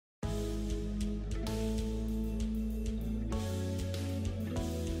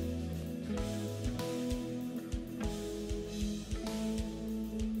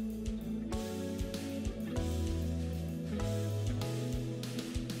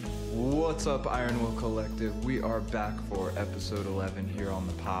What's up, Iron Will Collective? We are back for episode 11 here on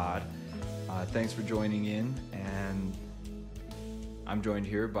the pod. Thanks for joining in, and I'm joined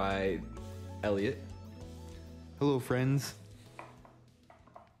here by Elliot. Hello, friends.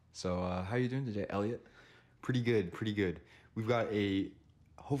 So, how are you doing today, Elliot? Pretty good. We've got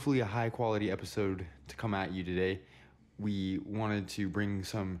hopefully a high quality episode to come at you today. We wanted to bring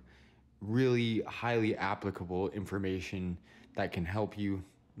some really highly applicable information that can help you,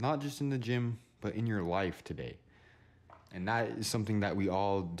 not just in the gym, but in your life today. And that is something that we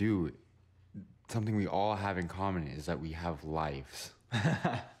all do. Something we all have in common is that we have lives.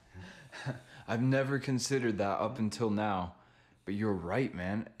 I've never considered that up until now, but you're right,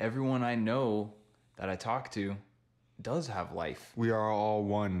 man. Everyone I know that I talk to does have life. We are all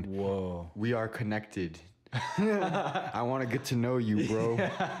one. Whoa. We are connected. I want to get to know you, bro.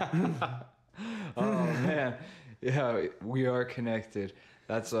 Oh, man. Yeah, we are connected.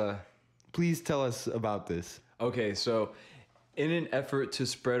 That's Please tell us about this. Okay, so in an effort to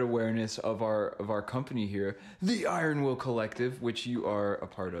spread awareness of our company here, the Iron Will Collective, which you are a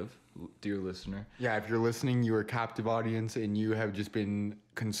part of, dear listener. Yeah, if you're listening, you are a captive audience and you have just been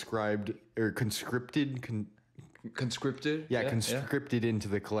conscripted. Conscripted? Conscripted into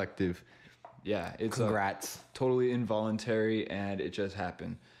the collective. Yeah, it's Congrats. Totally involuntary, and it just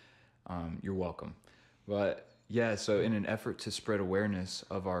happened. You're welcome. But yeah, so in an effort to spread awareness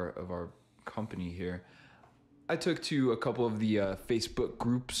of our company here, I took to a couple of the Facebook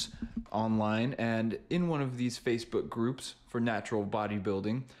groups online, and in one of these Facebook groups for natural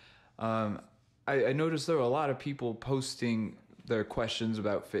bodybuilding, I noticed there were a lot of people posting their questions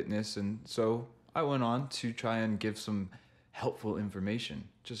about fitness, and so I went on to try and give some helpful information,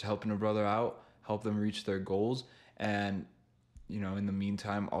 just helping a brother out, help them reach their goals, and in the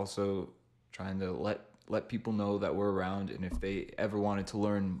meantime also trying to let people know that we're around, and if they ever wanted to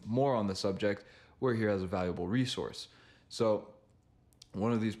learn more on the subject, we're here as a valuable resource. So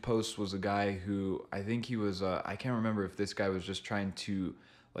one of these posts was a guy who, I think he was I can't remember if this guy was just trying to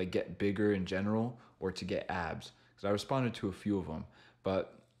get bigger in general or to get abs, because I responded to a few of them.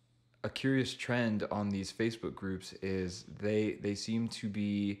 But a curious trend on these Facebook groups is they seem to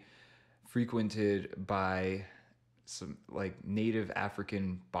be frequented by some native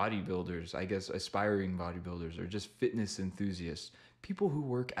African bodybuilders, I guess aspiring bodybuilders, or just fitness enthusiasts, people who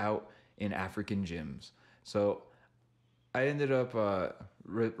work out in African gyms. So I ended up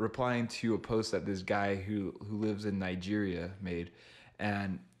replying to a post that this guy who lives in Nigeria made,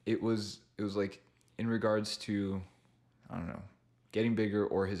 and it was in regards to, I don't know, getting bigger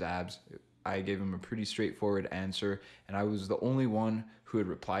or his abs. I gave him a pretty straightforward answer, and I was the only one who had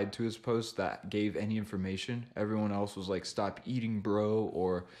replied to his post that gave any information. Everyone else was like, "Stop eating, bro,"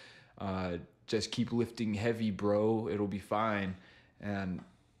 or "Just keep lifting heavy, bro. It'll be fine." And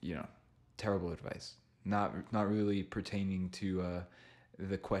terrible advice. Not really pertaining to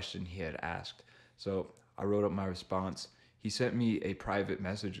the question he had asked. So I wrote up my response. He sent me a private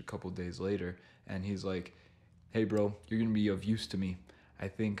message a couple days later, and he's like, "Hey, bro, you're gonna be of use to me. I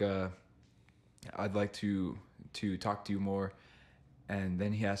think I'd like to talk to you more." And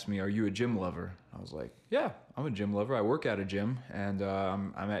then he asked me, "Are you a gym lover?" I was like, "Yeah, I'm a gym lover. I work at a gym, and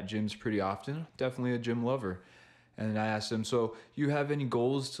I'm at gyms pretty often. Definitely a gym lover." And I asked him, "So you have any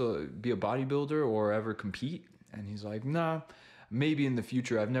goals to be a bodybuilder or ever compete?" And he's like, "Nah, maybe in the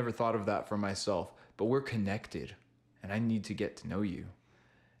future. I've never thought of that for myself, but we're connected, and I need to get to know you."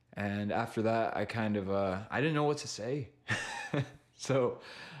 And after that, I kind of I didn't know what to say. So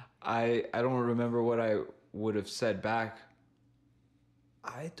I don't remember what I would have said back.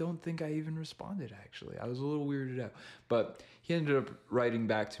 I don't think I even responded, actually. I was a little weirded out. But he ended up writing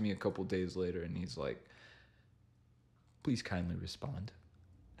back to me a couple days later, and he's like, "Please kindly respond."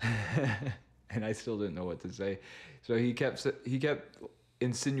 And I still didn't know what to say. So he kept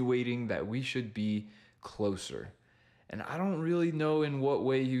insinuating that we should be closer. And I don't really know in what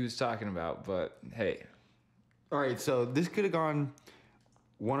way he was talking about, but hey. All right, so this could have gone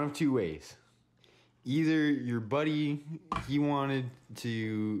one of two ways. Either your buddy, he wanted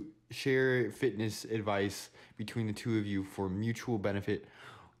to share fitness advice between the two of you for mutual benefit,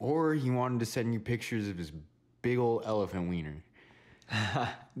 or he wanted to send you pictures of his big old elephant wiener.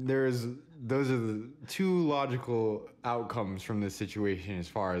 Those are the two logical outcomes from this situation as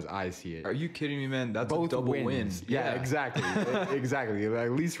far as I see it. Are you kidding me, man? That's Both a double wins. win. Yeah, exactly. Exactly.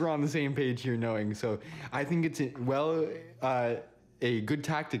 At least we're on the same page here knowing. So I think it's a good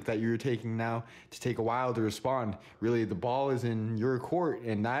tactic that you're taking now to take a while to respond. Really, the ball is in your court,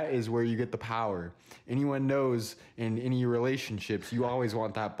 and that is where you get the power. Anyone knows in any relationships, you always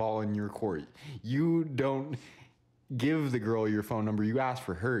want that ball in your court. You don't give the girl your phone number, you ask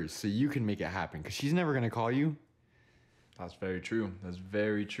for hers so you can make it happen because she's never going to call you. That's very true. That's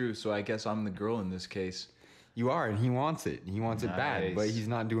very true. So I guess I'm the girl in this case. You are, and he wants it. He wants it bad, but he's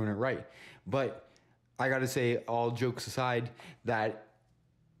not doing it right. But I got to say, all jokes aside, that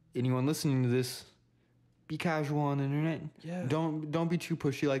anyone listening to this, be casual on the internet. Yeah. Don't be too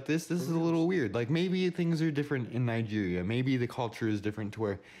pushy like this. This is a little weird. Like maybe things are different in Nigeria. Maybe the culture is different to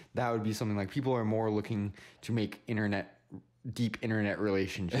where that would be something like people are more looking to make deep internet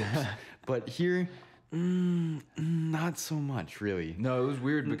relationships. But here, not so much really. No, it was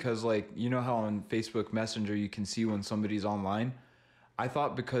weird because like, you know how on Facebook Messenger you can see when somebody's online? I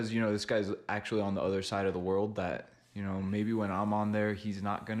thought because, you know, this guy's actually on the other side of the world that, you know, maybe when I'm on there, he's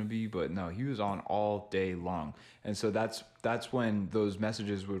not going to be, but no, he was on all day long. And so that's when those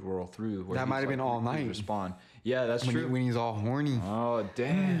messages would roll through. Where that might have been all night. Respond. Yeah, that's true. When he's all horny. Oh,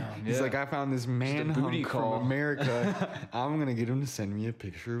 damn. He's like, I found this man booty call from America. I'm going to get him to send me a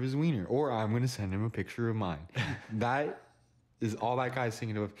picture of his wiener, or I'm going to send him a picture of mine. That is all that guy's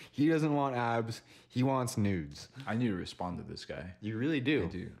thinking of. He doesn't want abs. He wants nudes. I need to respond to this guy. You really do. I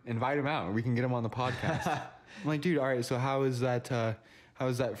do. Invite him out. We can get him on the podcast. I'm like, dude, all right, so how is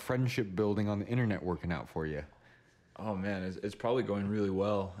that friendship building on the internet working out for you? Oh, man, it's probably going really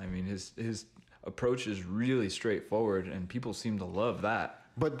well. I mean, his approach is really straightforward, and people seem to love that.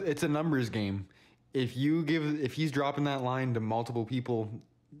 But it's a numbers game. If he's dropping that line to multiple people,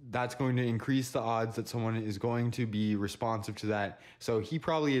 that's going to increase the odds that someone is going to be responsive to that. So he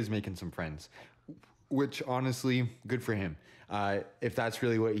probably is making some friends, which honestly, good for him. If that's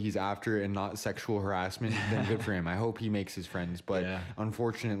really what he's after and not sexual harassment, then good for him. I hope he makes his friends. But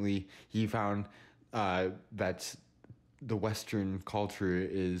unfortunately, he found that the Western culture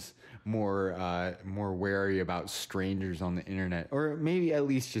is more wary about strangers on the internet, or maybe at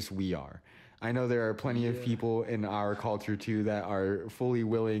least just we are. I know there are plenty of people in our culture too that are fully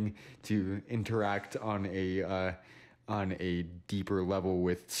willing to interact on a deeper level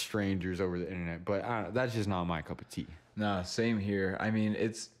with strangers over the internet, but that's just not my cup of tea. Nah, same here. I mean,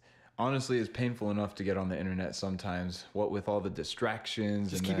 it's painful enough to get on the internet sometimes. What with all the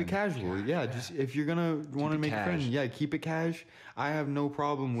distractions. Just keep it casual. Yeah, just if you're gonna want to make a friend, keep it cash. I have no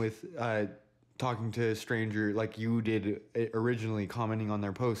problem with talking to a stranger like you did originally, commenting on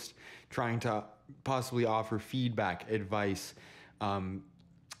their post, trying to possibly offer feedback, advice,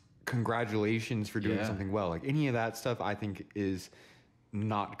 congratulations for doing something well. Like any of that stuff I think is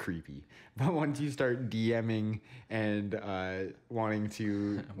not creepy. But once you start DMing and wanting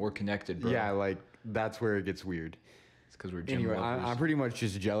to... We're connected, bro. Yeah, like that's where it gets weird. It's because we're gym Anyway, lovers. I'm pretty much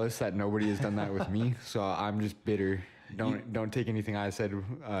just jealous that nobody has done that with me. So I'm just bitter. Don't take anything I said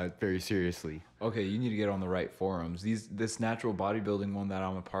very seriously. Okay, you need to get on the right forums. This natural bodybuilding one that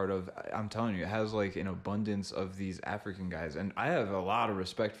I'm a part of, I'm telling you, it has like an abundance of these African guys, and I have a lot of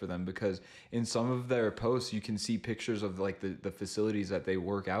respect for them because in some of their posts you can see pictures of like the facilities that they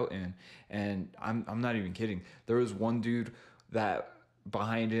work out in, and I'm not even kidding. There was one dude that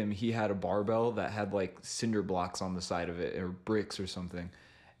behind him he had a barbell that had like cinder blocks on the side of it or bricks or something.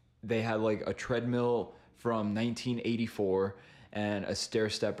 They had like a treadmill from 1984 and a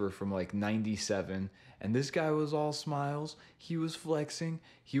stair stepper from like 97, and this guy was all smiles. He was flexing.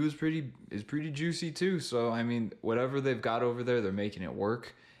 He was pretty juicy too. So I mean, whatever they've got over there, they're making it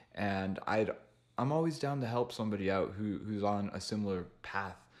work. And I'm always down to help somebody out who's on a similar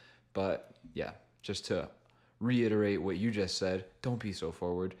path. But yeah, just to reiterate what you just said, don't be so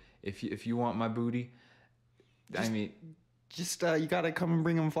forward. If you want my booty, I mean. Just you gotta come and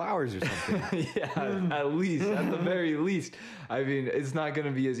bring them flowers or something. At the very least. I mean, it's not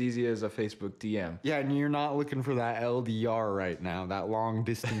gonna be as easy as a Facebook DM. Yeah, and you're not looking for that LDR right now, that long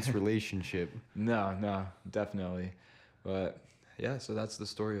distance relationship. No, definitely. But yeah, so that's the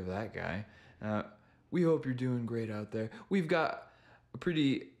story of that guy. We hope you're doing great out there. We've got a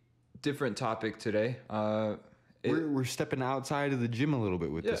pretty different topic today. We're stepping outside of the gym a little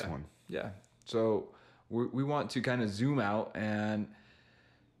bit with this one. Yeah. So we want to kind of zoom out and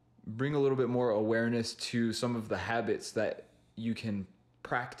bring a little bit more awareness to some of the habits that you can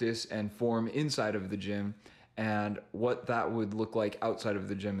practice and form inside of the gym and what that would look like outside of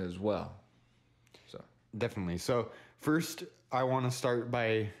the gym as well. So definitely. So first, I want to start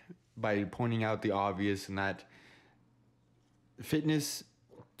by pointing out the obvious, and that fitness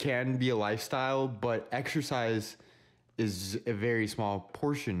can be a lifestyle, but exercise is a very small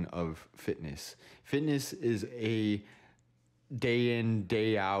portion of fitness. Fitness is a day in,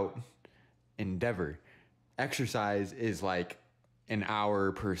 day out endeavor. Exercise is like an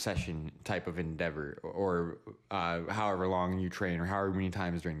hour per session type of endeavor, or however long you train, or however many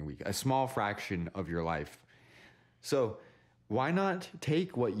times during the week. A small fraction of your life. So why not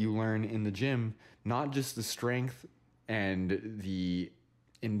take what you learn in the gym, not just the strength and the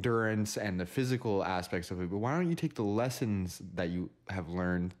endurance and the physical aspects of it, but why don't you take the lessons that you have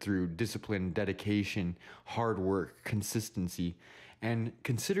learned through discipline, dedication, hard work, consistency, and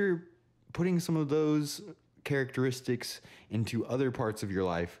consider putting some of those characteristics into other parts of your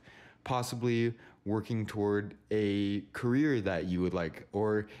life, possibly working toward a career that you would like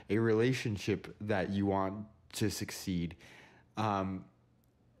or a relationship that you want to succeed.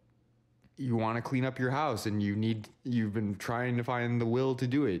 You want to clean up your house and you've been trying to find the will to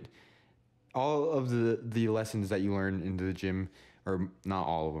do it. All of the lessons that you learn into the gym, or not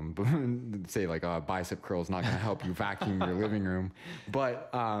all of them, but say like a bicep curl is not going to help you vacuum your living room,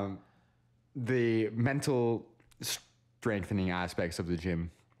 but the mental strengthening aspects of the gym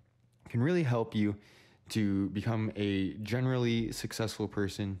can really help you to become a generally successful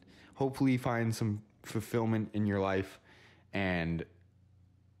person, hopefully find some fulfillment in your life, and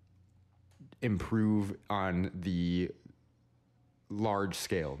improve on the large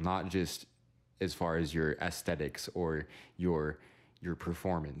scale, not just as far as your aesthetics or your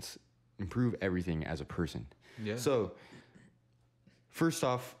performance. Improve everything as a person. Yeah. So first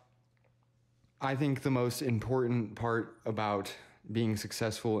off, I think the most important part about being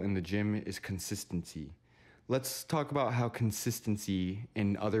successful in the gym is consistency. Let's talk about how consistency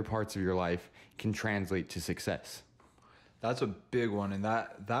in other parts of your life can translate to success. That's a big one, and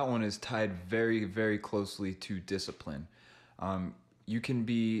that one is tied very, very closely to discipline. You can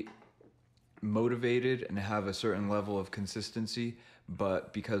be motivated and have a certain level of consistency,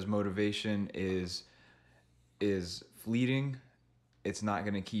 but because motivation is fleeting, it's not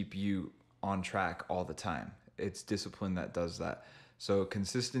going to keep you on track all the time. It's discipline that does that. So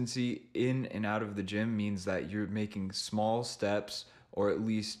consistency in and out of the gym means that you're making small steps, or at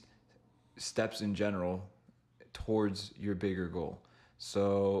least steps in general, towards your bigger goal.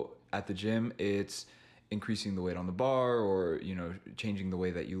 So at the gym, it's increasing the weight on the bar, or changing the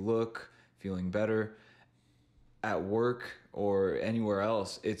way that you look, feeling better. At work or anywhere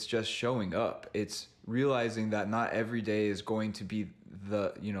else, it's just showing up. It's realizing that not every day is going to be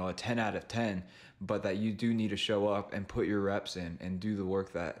a 10 out of 10, but that you do need to show up and put your reps in and do the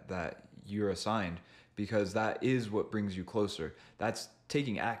work that you're assigned, because that is what brings you closer. That's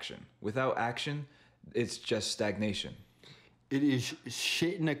taking action. Without action, it's just stagnation. It is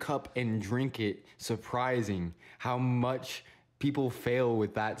shit in a cup and drink it surprising how much people fail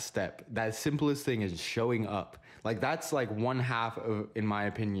with that step. That simplest thing is showing up. Like, that's like one half of, in my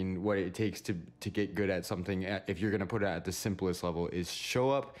opinion, what it takes to get good at something. If you're going to put it at the simplest level, is show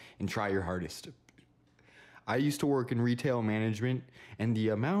up and try your hardest. I used to work in retail management, and the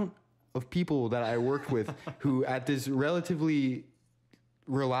amount of people that I worked with who at this relatively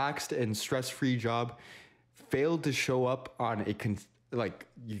relaxed and stress-free job failed to show up on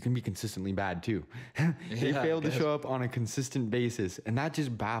you can be consistently bad too. They failed to show up on a consistent basis, and that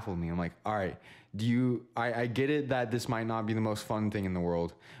just baffled me. I'm like, all right, I get it that this might not be the most fun thing in the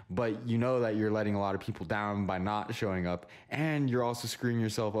world, but you know that you're letting a lot of people down by not showing up, and you're also screwing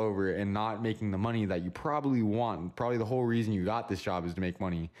yourself over and not making the money that you probably want. Probably the whole reason you got this job is to make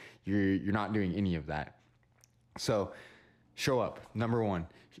money. You're not doing any of that. So show up. Number one.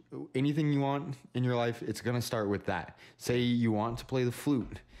 Anything you want in your life, it's going to start with that. Say you want to play the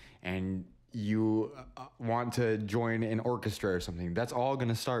flute and you want to join an orchestra or something. That's all going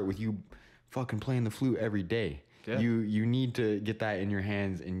to start with you fucking playing the flute every day. Yeah. You need to get that in your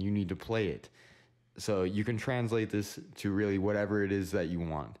hands and you need to play it. So you can translate this to really whatever it is that you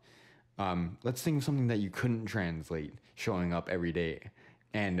want. Let's think of something that you couldn't translate showing up every day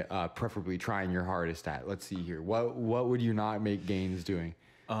and preferably trying your hardest at. Let's see here. What would you not make gains doing?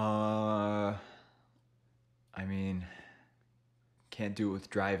 I mean, can't do it with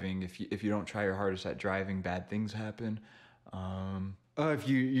driving. If you don't try your hardest at driving, bad things happen. If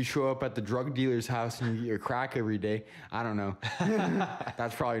you show up at the drug dealer's house and you get your crack every day, I don't know.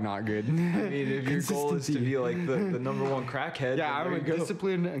 That's probably not good. I mean, if your goal is to be like the number one crackhead, yeah, I'm a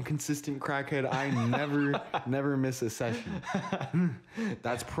disciplined and consistent crackhead. I never miss a session.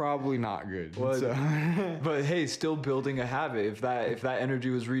 That's probably not good. Well, but hey, still building a habit. If that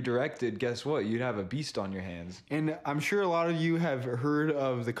energy was redirected, guess what? You'd have a beast on your hands. And I'm sure a lot of you have heard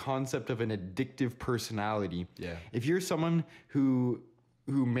of the concept of an addictive personality. Yeah. If you're someone who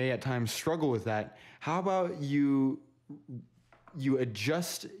may at times struggle with that, how about you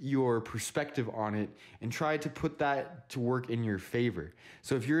adjust your perspective on it and try to put that to work in your favor.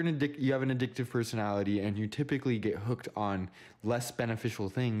 So if you have an addictive personality and you typically get hooked on less beneficial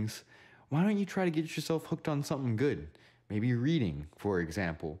things, why don't you try to get yourself hooked on something good? Maybe reading, for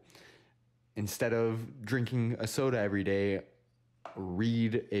example. instead of drinking a soda every day,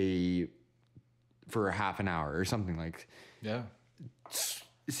 read for a half an hour or something like. Yeah.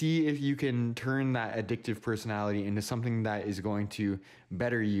 See if you can turn that addictive personality into something that is going to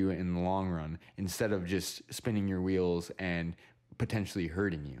better you in the long run, instead of just spinning your wheels and potentially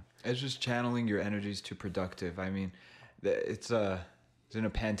hurting you. It's just channeling your energies to productive. I mean, it's in a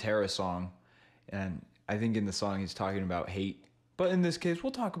Pantera song, and I think in the song he's talking about hate. But in this case,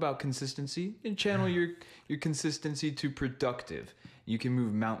 we'll talk about consistency and channel your consistency to productive. You can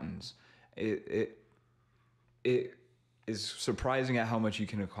move mountains. It is surprising at how much you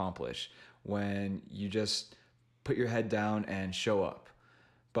can accomplish when you just put your head down and show up.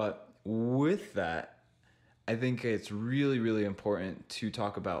 But with that, I think it's really, really important to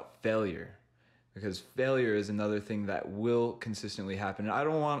talk about failure, because failure is another thing that will consistently happen. And I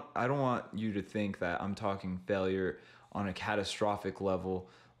don't want you to think that I'm talking failure on a catastrophic level,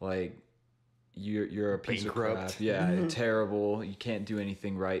 like you're a piece of crap. Yeah, terrible. You can't do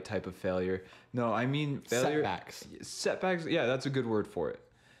anything right type of failure. No, I mean failure. Setbacks. Yeah, that's a good word for it.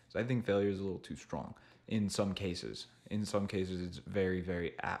 So I think failure is a little too strong in some cases. In some cases, it's very,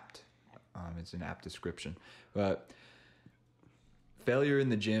 very apt. It's an apt description. But failure in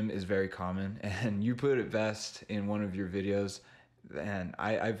the gym is very common, and you put it best in one of your videos, and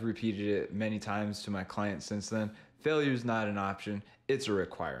I've repeated it many times to my clients since then. Failure is not an option. It's a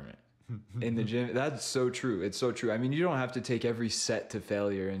requirement. In the gym, that's so true. It's so true. I mean, you don't have to take every set to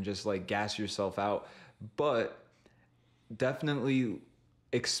failure and just like gas yourself out, but definitely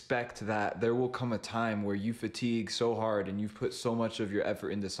expect that there will come a time where you fatigue so hard and you've put so much of your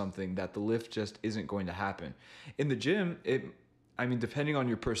effort into something that the lift just isn't going to happen. In the gym, depending on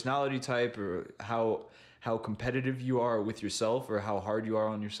your personality type or how competitive you are with yourself or how hard you are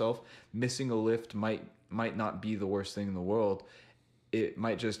on yourself, missing a lift might not be the worst thing in the world. It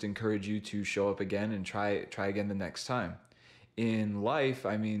might just encourage you to show up again and try again the next time. In life,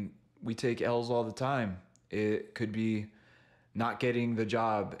 I mean, we take L's all the time. It could be not getting the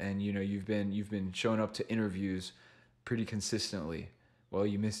job, and you've been showing up to interviews pretty consistently. Well,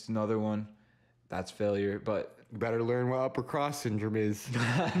 you missed another one. That's failure, but you better learn what upper cross syndrome is.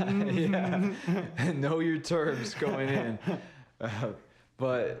 Yeah. Know your terms going in.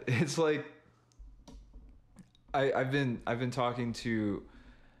 But it's like I've been talking to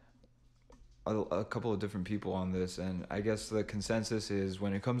a couple of different people on this, and I guess the consensus is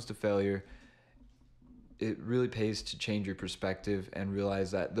when it comes to failure, it really pays to change your perspective and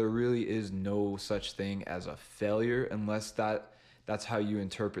realize that there really is no such thing as a failure unless that's how you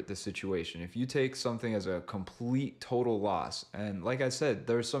interpret the situation. If you take something as a complete total loss, and like I said,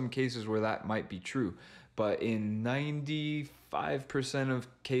 there are some cases where that might be true, but in 95% of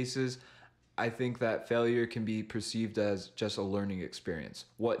cases, I think that failure can be perceived as just a learning experience,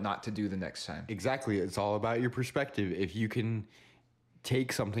 what not to do the next time. Exactly. It's all about your perspective. If you can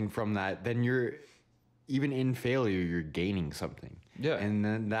take something from that, then even in failure, you're gaining something. Yeah. And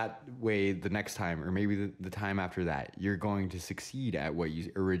then that way, the next time, or maybe the time after that, you're going to succeed at what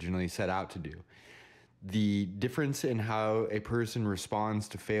you originally set out to do. The difference in how a person responds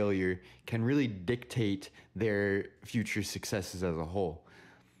to failure can really dictate their future successes as a whole.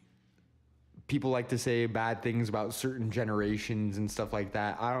 People like to say bad things about certain generations and stuff like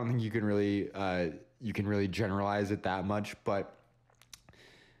that. I don't think you can really generalize it that much, but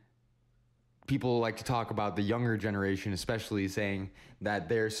people like to talk about the younger generation, especially, saying that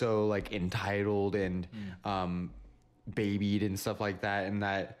they're so like entitled and babied and stuff like that, and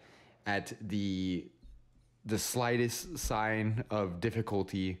that at the slightest sign of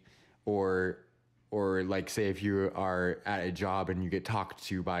difficulty, or like, say if you are at a job and you get talked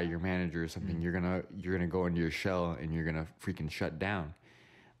to by your manager or something, you're gonna go into your shell and you're gonna freaking shut down.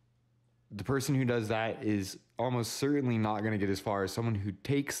 The person who does that is almost certainly not going to get as far as someone who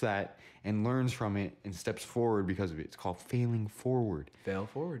takes that and learns from it and steps forward because of it. It's called failing forward. Fail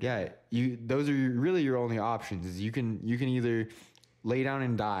forward. Yeah, those are really your only options. Is you can either lay down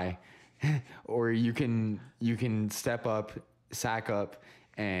and die, or you can step up, sack up,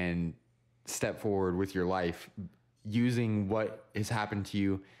 and step forward with your life, using what has happened to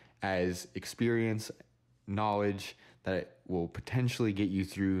you as experience, knowledge that will potentially get you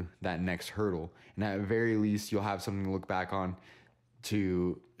through that next hurdle. And at the very least, you'll have something to look back on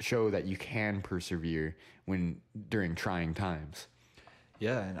to show that you can persevere during trying times.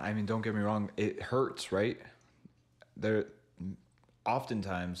 Yeah, and I mean, don't get me wrong, it hurts, right?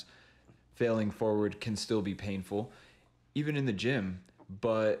 Oftentimes failing forward can still be painful, even in the gym,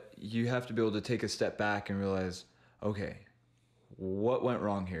 but you have to be able to take a step back and realize, okay, what went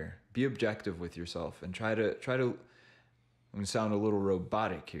wrong here? Be objective with yourself and try to I'm going to sound a little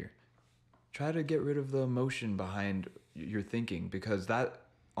robotic here. try to get rid of the emotion behind your thinking, because that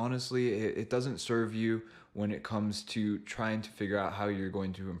honestly, it doesn't serve you when it comes to trying to figure out how you're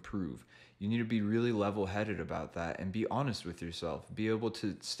going to improve. You need to be really level-headed about that and be honest with yourself. Be able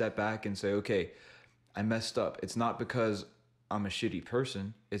to step back and say, okay, I messed up. It's not because I'm a shitty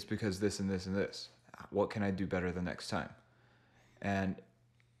person. It's because this and this and this. What can I do better the next time? And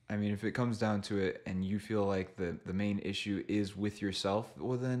I mean, if it comes down to it and you feel like the main issue is with yourself,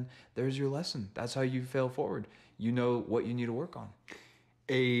 well, then there's your lesson. That's how you fail forward. You know what you need to work on.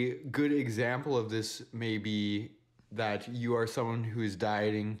 A good example of this may be that you are someone who is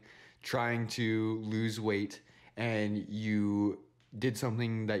dieting, trying to lose weight, and you did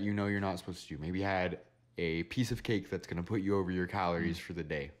something that you know you're not supposed to do. Maybe you had a piece of cake that's going to put you over your calories for the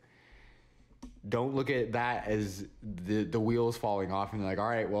day. Don't look at that as the wheels falling off and like, all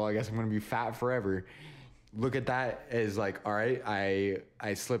right, well, I guess I'm going to be fat forever. Look at that as like, all right,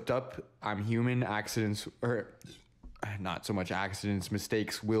 I slipped up. I'm human. Accidents, or not so much accidents,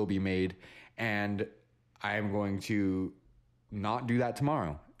 mistakes will be made. And I am going to not do that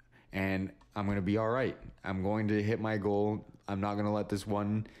tomorrow. And I'm going to be all right. I'm going to hit my goal. I'm not going to let this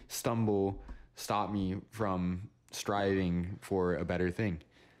one stumble stop me from striving for a better thing.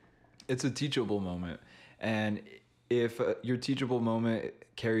 It's a teachable moment. And if your teachable moment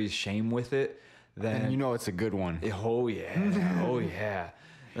carries shame with it, then... And you know it's a good one. Oh, yeah. Oh, yeah.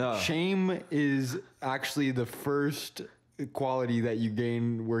 Shame is actually the first quality that you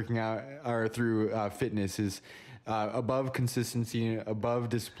gain working out or through fitness is above consistency, above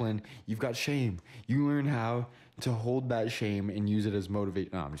discipline. You've got shame. You learn how to hold that shame and use it as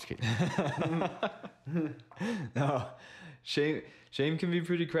motivation. No, I'm just kidding. No, shame can be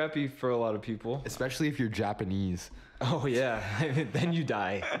pretty crappy for a lot of people, especially if you're Japanese. Oh yeah, then you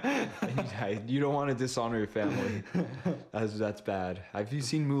die. You don't want to dishonor your family. That's bad. Have you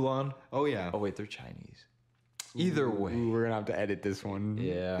seen Mulan? Oh yeah. Oh wait, they're Chinese. Either way, we're gonna have to edit this one.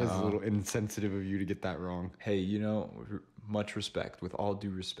 Yeah, it's a little insensitive of you to get that wrong. Hey, much respect, with all due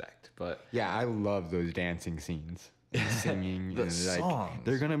respect, but yeah, I love those dancing scenes, and singing, the and songs.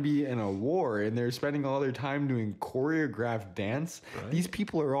 They're gonna be in a war, and they're spending all their time doing choreographed dance. Right? These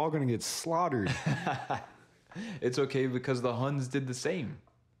people are all gonna get slaughtered. It's okay because the Huns did the same.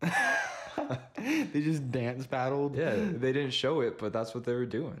 They just dance battled. Yeah, they didn't show it, but that's what they were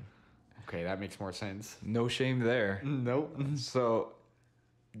doing. Okay, that makes more sense. No shame there. Nope. So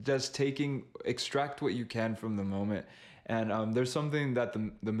just extract what you can from the moment. And there's something that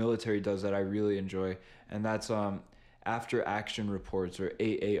the military does that I really enjoy, and that's after action reports, or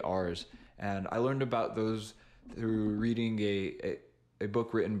AARs. And I learned about those through reading a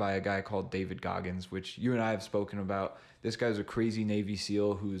book written by a guy called David Goggins, which you and I have spoken about. This guy's a crazy Navy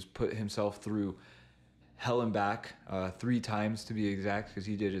SEAL who's put himself through hell and back 3 times to be exact, because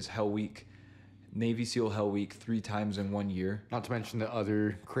he did his Navy SEAL Hell Week 3 times in 1 year. Not to mention the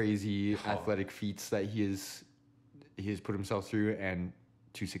other crazy athletic feats that he has put himself through and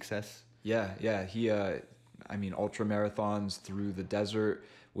to success. Yeah. He, ultra marathons through the desert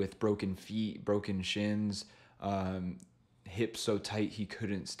with broken feet, broken shins, hips so tight he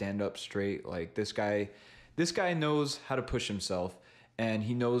couldn't stand up straight. Like this guy knows how to push himself, and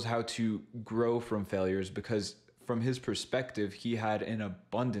he knows how to grow from failures, because from his perspective, he had an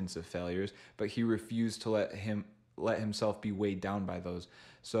abundance of failures, but he refused to let himself be weighed down by those.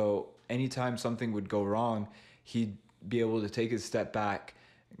 So anytime something would go wrong, he'd be able to take a step back,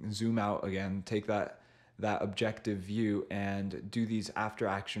 zoom out again, take that objective view, and do these after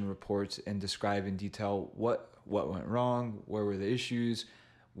action reports and describe in detail what went wrong, where were the issues,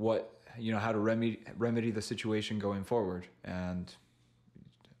 how to remedy the situation going forward, and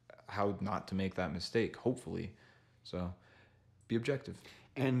how not to make that mistake, hopefully. So be objective.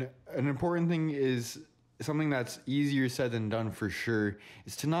 And an important thing is something that's easier said than done for sure,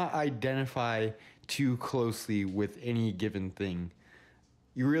 is to not identify too closely with any given thing.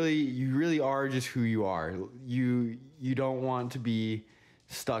 You really are just who you are. You don't want to be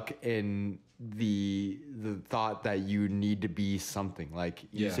stuck in the thought that you need to be something. Like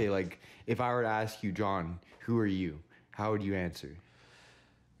you say, like, if I were to ask you, John, who are you? How would you answer?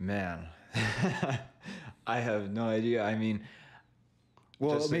 Man, I have no idea. I mean,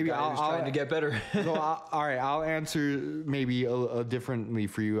 well, just maybe I'll trying to get better. So all right, I'll answer maybe a differently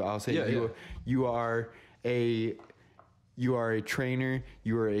for you. I'll say you are a trainer,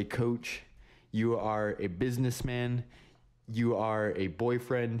 you are a coach, you are a businessman, you are a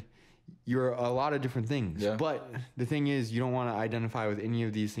boyfriend, you're a lot of different things. Yeah. But the thing is, you don't want to identify with any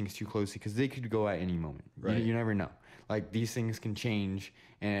of these things too closely, because they could go at any moment. Right. You never know. Like, these things can change,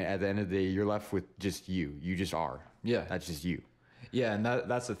 and at the end of the day, you're left with just you. You just are. Yeah. That's just you. Yeah, and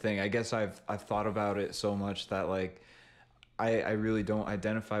that's the thing. I guess I've thought about it so much that like I really don't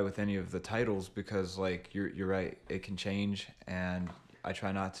identify with any of the titles because like you're right, it can change, and I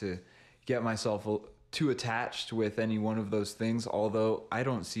try not to get myself too attached with any one of those things. Although I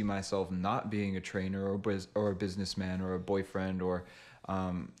don't see myself not being a trainer or a businessman or a boyfriend or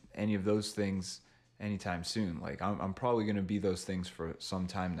any of those things anytime soon. Like I'm probably gonna be those things for some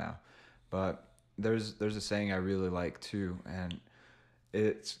time now, but there's a saying I really like too, and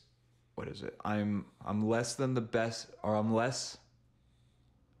it's what is it? I'm less than the best, or I'm less.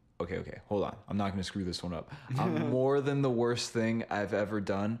 Okay, hold on. I'm not gonna screw this one up. I'm more than the worst thing I've ever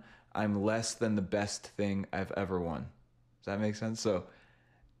done. I'm less than the best thing I've ever won. Does that make sense? So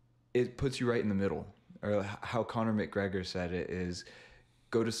it puts you right in the middle. Or how Conor McGregor said it is,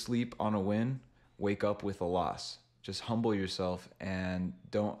 go to sleep on a win, wake up with a loss. Just humble yourself and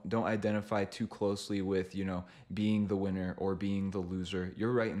don't identify too closely with, being the winner or being the loser.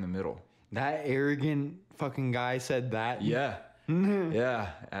 You're right in the middle. That arrogant fucking guy said that. Yeah. Yeah,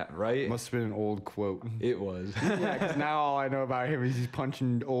 right? Must have been an old quote. It was. Yeah, because now all I know about him is he's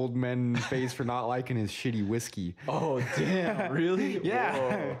punching old men in the face for not liking his shitty whiskey. Oh, damn. Really? Yeah.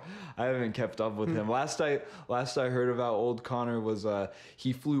 Whoa. I haven't kept up with him. Last I heard about old Connor was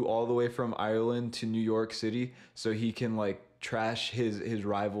he flew all the way from Ireland to New York City so he can like trash his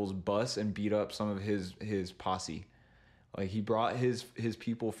rival's bus and beat up some of his posse. Like he brought his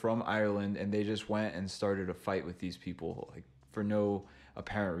people from Ireland and they just went and started a fight with these people like for no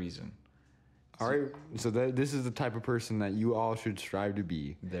apparent reason. All right, so this is the type of person that you all should strive to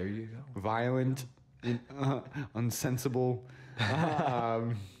be. There you go. Violent, unsensible,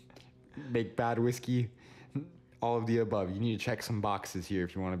 make bad whiskey, all of the above. You need to check some boxes here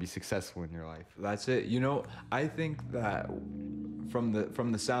if you want to be successful in your life. That's it. I think that from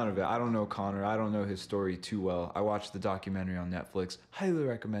the sound of it, I don't know Connor. I don't know his story too well. I watched the documentary on Netflix. Highly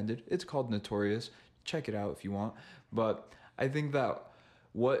recommended. It's called Notorious. Check it out if you want. But I think that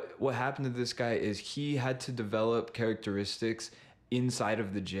what happened to this guy is he had to develop characteristics inside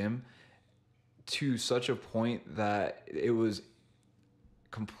of the gym to such a point that it was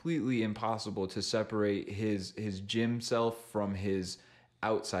completely impossible to separate his gym self from his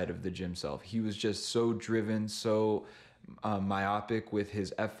outside of the gym self. He was just so driven, so myopic with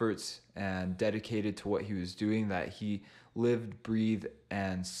his efforts and dedicated to what he was doing that he lived, breathed,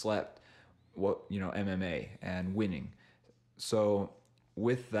 and slept MMA and winning. So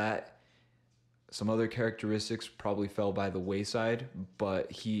with that, some other characteristics probably fell by the wayside,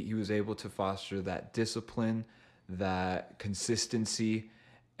 but he was able to foster that discipline, that consistency,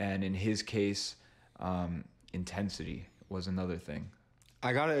 and in his case, intensity was another thing.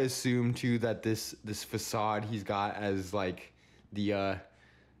 I gotta assume too that this facade he's got as like the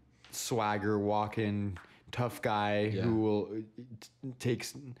swagger walking tough guy who will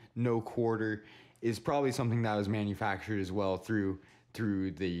takes no quarter is probably something that was manufactured as well through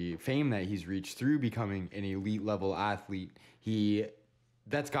the fame that he's reached through becoming an elite level athlete.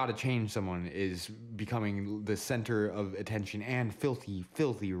 That's got to change someone, is becoming the center of attention and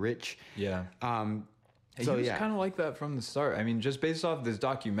filthy rich. Yeah. He was kind of like that from the start. I mean, just based off this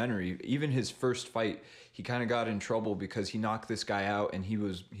documentary, even his first fight, he kind of got in trouble because he knocked this guy out, and he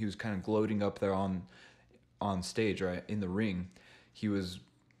was kind of gloating up there on stage, right in the ring. He was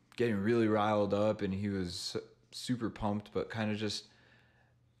getting really riled up, and he was super pumped, but kind of just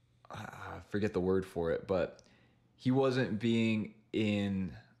I forget the word for it, but he wasn't being,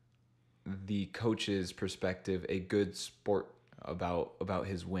 in the coach's perspective, a good sport about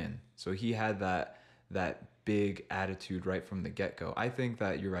his win. So he had that big attitude right from the get-go. I think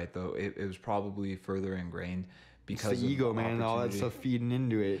that you're right, though. It was probably further ingrained because it's the ego, man, and all that stuff feeding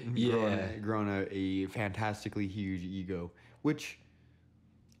into it. Yeah. Growing a fantastically huge ego, which,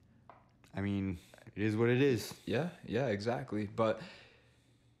 I mean, it is what it is. Yeah, exactly. But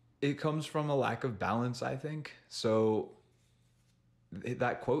it comes from a lack of balance, I think. So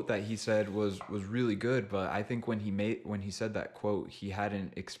that quote that he said was really good, but I think when he said that quote, he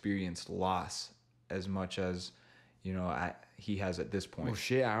hadn't experienced loss as much as he has at this point. Well,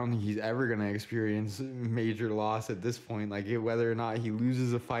 shit, I don't think he's ever gonna experience major loss at this point. Like whether or not he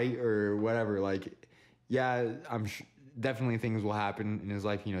loses a fight or whatever. Like, yeah, definitely things will happen in his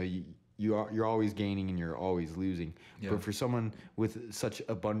life. You're always gaining and you're always losing. Yeah. But for someone with such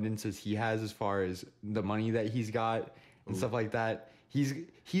abundance as he has, as far as the money that he's got and stuff like that,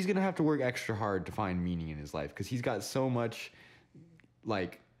 he's gonna have to work extra hard to find meaning in his life, because he's got so much,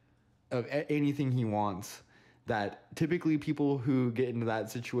 like, of anything he wants that typically people who get into that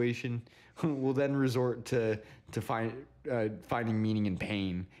situation will then resort to finding meaning in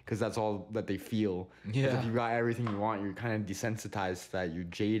pain, because that's all that they feel. 'Cause Yeah. if you got everything you want, you're kind of desensitized to that, you're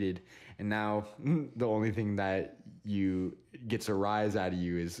jaded, and now the only thing that you gets a rise out of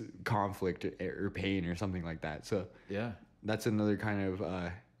you is conflict or pain or something like that. So Yeah. that's another kind of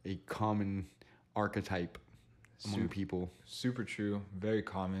a common archetype among people. Super true. Very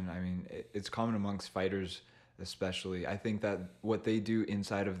common. I mean, it's common amongst fighters, especially. I think that what they do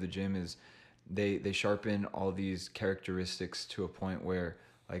inside of the gym is they sharpen all these characteristics to a point where,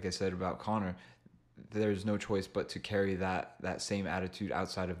 like I said about Connor, there's no choice but to carry that same attitude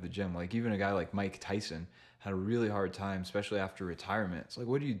outside of the gym. Like even a guy like Mike Tyson had a really hard time, especially after retirement. It's like,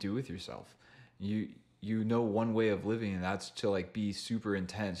 what do you do with yourself? You know one way of living, and that's to like be super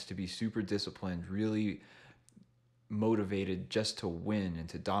intense, to be super disciplined, really motivated just to win and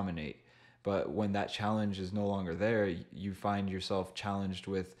to dominate. But when that challenge is no longer there, you find yourself challenged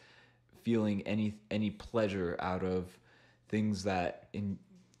with feeling any pleasure out of things that, in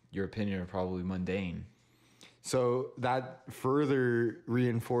your opinion, are probably mundane. So that further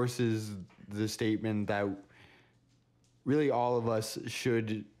reinforces the statement that really all of us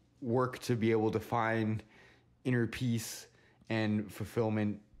should work to be able to find inner peace and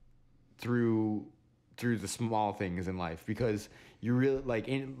fulfillment through the small things in life. Because you really,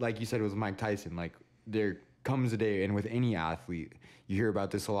 like you said with Mike Tyson, like there comes a day, and with any athlete, you hear about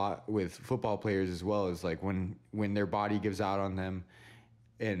this a lot with football players as well, is like when their body gives out on them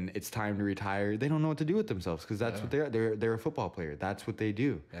and it's time to retire, they don't know what to do with themselves, because that's what they're a football player. That's what they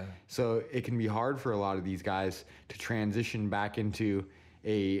do. Yeah. So it can be hard for a lot of these guys to transition back into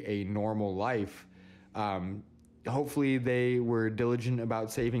a normal life. Hopefully they were diligent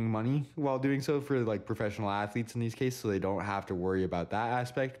about saving money while doing so for like professional athletes in these cases, so they don't have to worry about that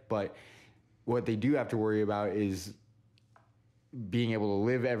aspect. But what they do have to worry about is being able to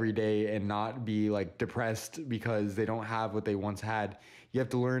live every day and not be like depressed because they don't have what they once had. You have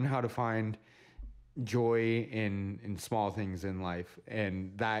to learn how to find joy in small things in life,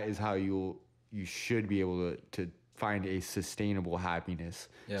 and that is how you should be able to find a sustainable happiness,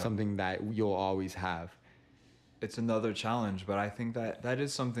 something that you'll always have. It's another challenge, but I think that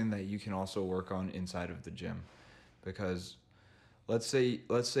is something that you can also work on inside of the gym. Because let's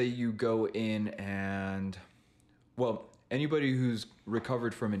say you go in and, well, anybody who's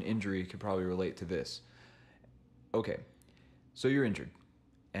recovered from an injury could probably relate to this. Okay, so you're injured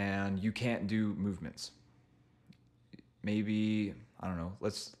and you can't do movements. Maybe, I don't know,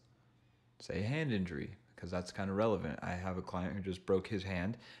 let's say hand injury, because that's kind of relevant. I have a client who just broke his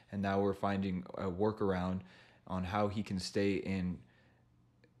hand, and now we're finding a workaround on how he can stay in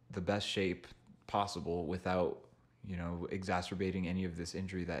the best shape possible without, exacerbating any of this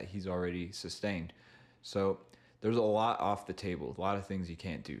injury that he's already sustained. So there's a lot off the table, a lot of things you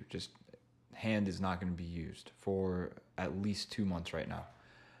can't do. Just hand is not going to be used for at least 2 months right now.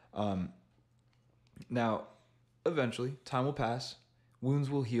 Now, eventually, time will pass, wounds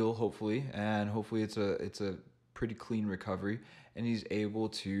will heal, hopefully, and hopefully it's a pretty clean recovery, and he's able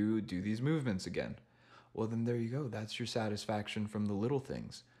to do these movements again. Well, then there you go. That's your satisfaction from the little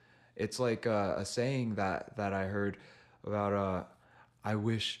things. It's like a saying that I heard about, I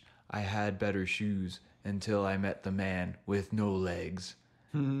wish I had better shoes until I met the man with no legs.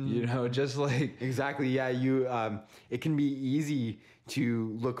 Just like... Exactly, yeah. It can be easy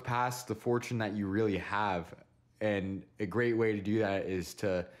to look past the fortune that you really have. And a great way to do that is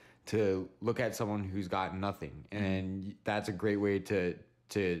to look at someone who's got nothing. And that's a great way to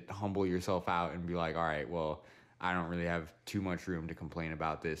humble yourself out and be like, all right, well, I don't really have too much room to complain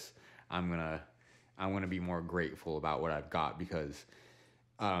about this. I'm gonna be more grateful about what I've got, because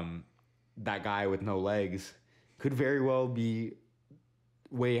that guy with no legs could very well be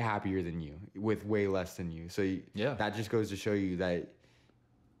way happier than you with way less than you. So that just goes to show you that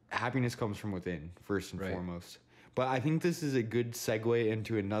happiness comes from within first and foremost. But I think this is a good segue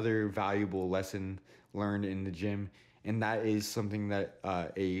into another valuable lesson learned in the gym. And that is something that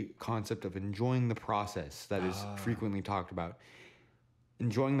a concept of enjoying the process that is frequently talked about.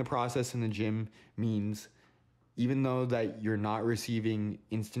 Enjoying the process in the gym means, even though that you're not receiving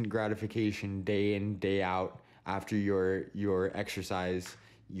instant gratification day in, day out after your exercise,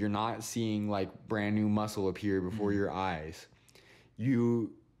 you're not seeing like brand new muscle appear before your eyes.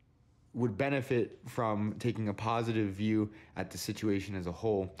 You would benefit from taking a positive view at the situation as a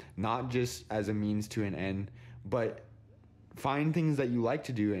whole, not just as a means to an end, but find things that you like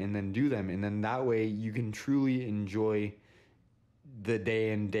to do and then do them. And then that way you can truly enjoy the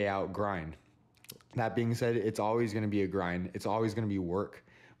day in, day out grind. That being said, it's always going to be a grind. It's always going to be work.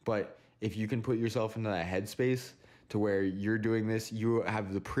 But if you can put yourself into that headspace to where you're doing this, you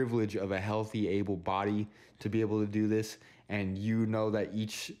have the privilege of a healthy, able body to be able to do this, and you know that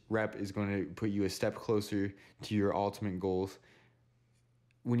each rep is going to put you a step closer to your ultimate goals.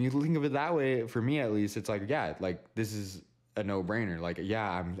 When you think of it that way, for me at least, it's like, yeah, like this is a no-brainer. Like, yeah,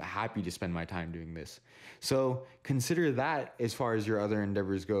 I'm happy to spend my time doing this. So consider that as far as your other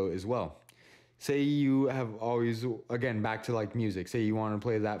endeavors go as well. Say you have always, again, back to like music, say you want to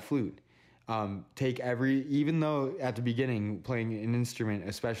play that flute. Even though at the beginning, playing an instrument,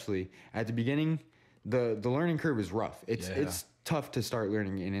 especially at the beginning, the learning curve is rough. It's tough to start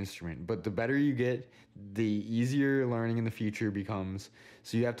learning an instrument, but the better you get, the easier learning in the future becomes.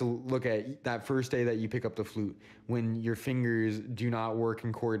 So you have to look at that first day that you pick up the flute, when your fingers do not work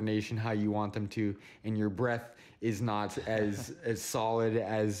in coordination how you want them to, and your breath is not as solid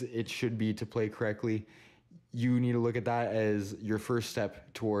as it should be to play correctly. You need to look at that as your first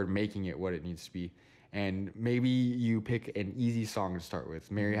step toward making it what it needs to be. And maybe you pick an easy song to start with,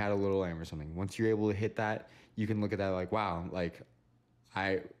 Mary Had a Little Lamb or something. Once you're able to hit that, you can look at that like, wow, like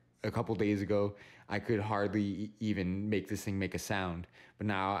a couple days ago, I could hardly even make this thing make a sound, but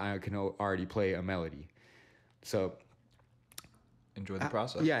now I can already play a melody. So enjoy the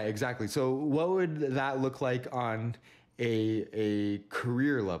process. Yeah, exactly. So what would that look like on a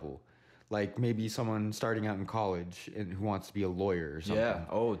career level? Like maybe someone starting out in college and who wants to be a lawyer or something. Yeah.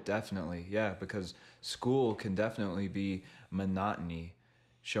 Oh, definitely. Yeah, because school can definitely be monotony.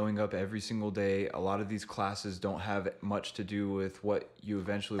 Showing up every single day. A lot of these classes don't have much to do with what you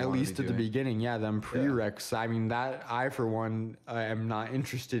eventually want to be doing. At least at the beginning, yeah, them prereqs. Yeah. I mean, that I, for one, am not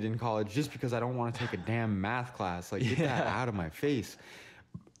interested in college just because I don't want to take a damn math class. Like, get that out of my face.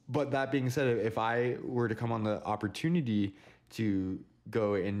 But that being said, if I were to come on the opportunity to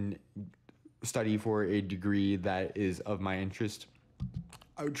go and study for a degree that is of my interest,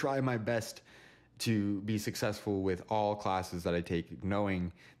 I would try my best to be successful with all classes that I take,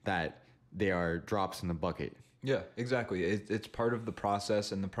 knowing that they are drops in the bucket. Yeah, exactly. It's part of the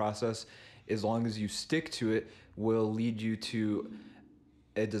process, and the process, as long as you stick to it, will lead you to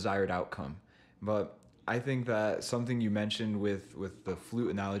a desired outcome. But I think that something you mentioned with the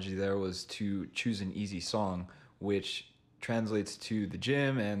flute analogy there was to choose an easy song, which translates to the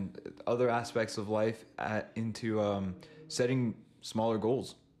gym and other aspects of life into setting smaller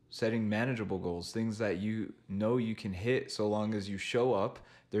goals. Setting manageable goals, things that you know you can hit so long as you show up,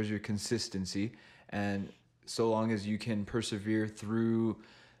 there's your consistency, and so long as you can persevere through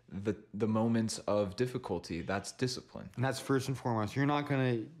the moments of difficulty. That's discipline. And that's first and foremost. You're not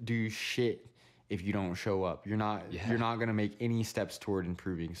going to do shit if you don't show up. You're not going to make any steps toward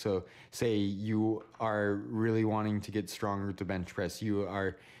improving. So say you are really wanting to get stronger with the bench press. You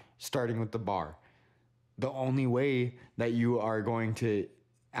are starting with the bar. The only way that you are going to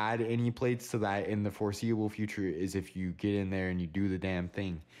add any plates to that in the foreseeable future is if you get in there and you do the damn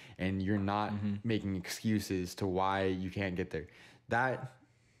thing, and you're not making excuses to why you can't get there. That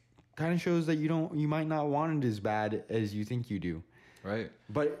kind of shows that you might not want it as bad as you think you do. Right.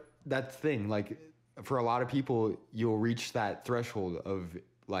 But that's the thing, like for a lot of people, you'll reach that threshold of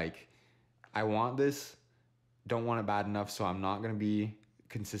like, I want this, don't want it bad enough, so I'm not going to be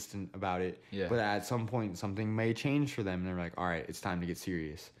consistent about it. Yeah. But at some point something may change for them and they're like, all right, it's time to get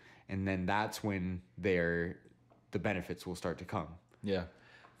serious. And then that's when the benefits will start to come. Yeah.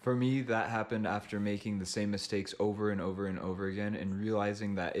 For me, that happened after making the same mistakes over and over and over again, and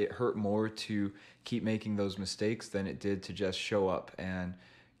realizing that it hurt more to keep making those mistakes than it did to just show up and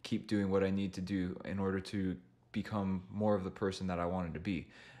keep doing what I need to do in order to become more of the person that I wanted to be.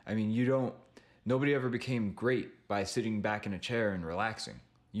 I mean, nobody ever became great by sitting back in a chair and relaxing.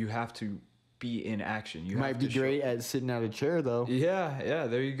 You have to be in action. You might be great at sitting out a chair, though. Yeah,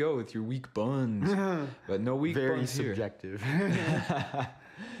 there you go with your weak buns. But no weak buns here. Very subjective.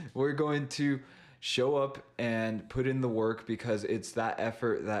 We're going to show up and put in the work because it's that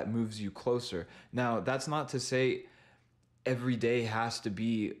effort that moves you closer. Now, that's not to say every day has to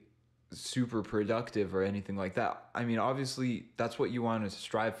be super productive or anything like that. I mean, obviously, that's what you want to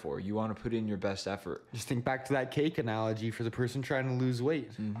strive for. You want to put in your best effort. Just think back to that cake analogy for the person trying to lose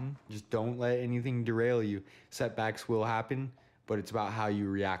weight. Mm-hmm. Just don't let anything derail you. Setbacks will happen, but it's about how you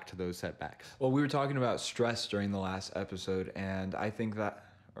react to those setbacks. Well, we were talking about stress during the last episode, and I think that,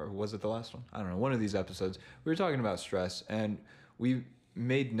 or was it the last one? I don't know. One of these episodes, we were talking about stress, and we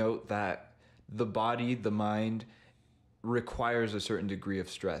made note that the body, the mind, requires a certain degree of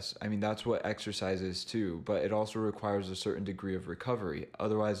stress. I mean, that's what exercise is too, but it also requires a certain degree of recovery.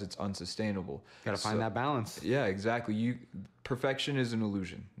 Otherwise, it's unsustainable. Got to find that balance. Yeah, exactly. Perfection is an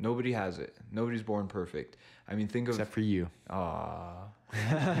illusion. Nobody has it. Nobody's born perfect. I mean, except for you. Aww.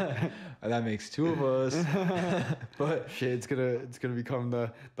 That makes two of us. But shit, it's gonna become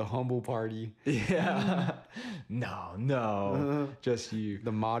the humble party. yeah. No. Just you.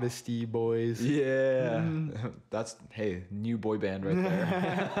 The modesty boys. Yeah. That's new boy band right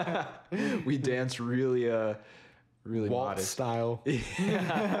there. We dance really really Waltz modest style.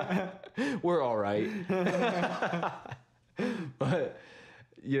 Yeah. We're all right. But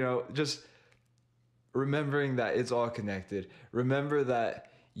just remembering that it's all connected. Remember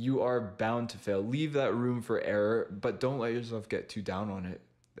that you are bound to fail. Leave that room for error, but don't let yourself get too down on it.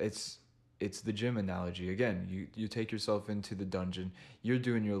 It's the gym analogy. Again, you take yourself into the dungeon. You're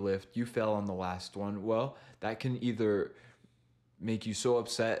doing your lift. You fell on the last one. Well, that can either make you so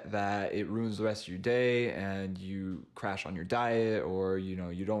upset that it ruins the rest of your day and you crash on your diet, or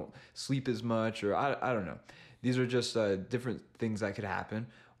you don't sleep as much, or I don't know. These are just different things that could happen.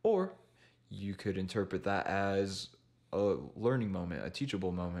 Or you could interpret that as a learning moment, a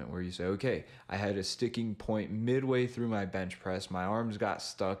teachable moment, where you say, okay, I had a sticking point midway through my bench press. My arms got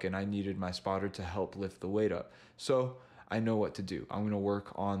stuck and I needed my spotter to help lift the weight up. So I know what to do. I'm going to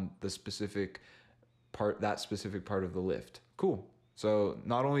work on that specific part of the lift. Cool. So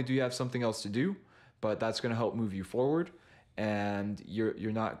not only do you have something else to do, but that's going to help move you forward, and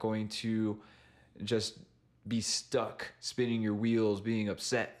you're not going to just be stuck spinning your wheels, being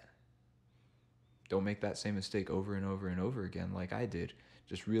upset. Don't make that same mistake over and over and over again like I did.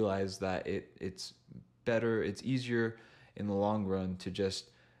 Just realize that it's better, it's easier in the long run to just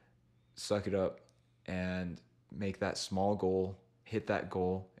suck it up and make that small goal, hit that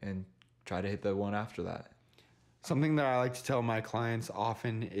goal, and try to hit the one after that. Something that I like to tell my clients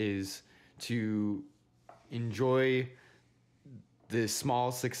often is to enjoy the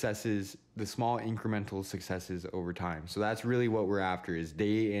small successes, the small incremental successes over time. So that's really what we're after, is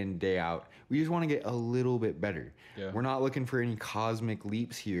day in, day out. We just want to get a little bit better. Yeah. We're not looking for any cosmic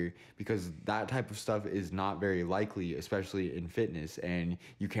leaps here, because that type of stuff is not very likely, especially in fitness. And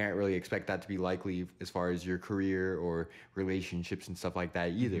you can't really expect that to be likely as far as your career or relationships and stuff like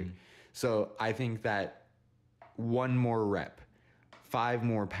that either. Mm-hmm. So I think that one more rep, 5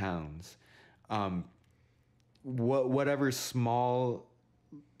 more pounds, whatever small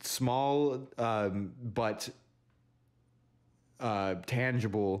but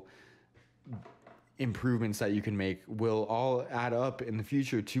tangible improvements that you can make will all add up in the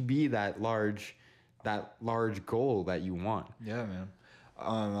future to be that large goal that you want. Yeah, man.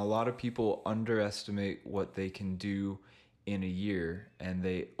 A lot of people underestimate what they can do in a year, and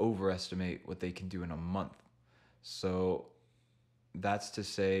they overestimate what they can do in a month. So that's to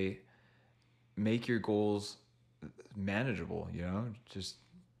say, make your goals manageable, just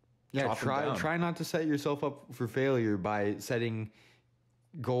try not to set yourself up for failure by setting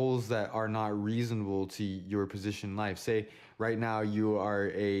goals that are not reasonable to your position in life. Say right now you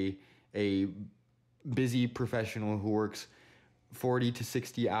are a busy professional who works 40 to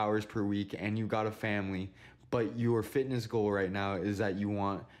 60 hours per week and you got a family, but your fitness goal right now is that you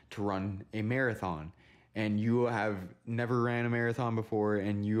want to run a marathon. And you have never ran a marathon before,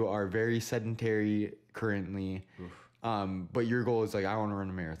 and you are very sedentary currently. But your goal is like, I want to run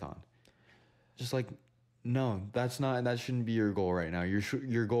a marathon. Just like, no, that shouldn't be your goal right now.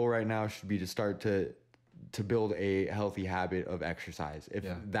 Your goal right now should be to start to build a healthy habit of exercise. If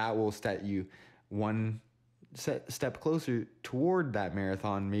that will set you one step closer toward that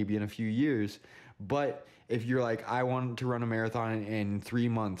marathon, maybe in a few years. But if you're like, I want to run a marathon in 3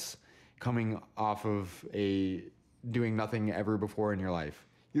 months, coming off of doing nothing ever before in your life,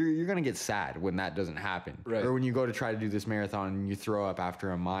 you're gonna get sad when that doesn't happen. Right. Or when you go to try to do this marathon and you throw up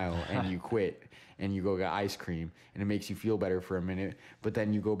after a mile and you quit and you go get ice cream and it makes you feel better for a minute, but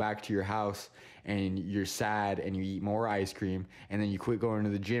then you go back to your house and you're sad and you eat more ice cream, and then you quit going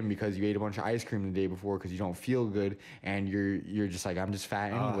to the gym because you ate a bunch of ice cream the day before because you don't feel good, and you're just like, I'm just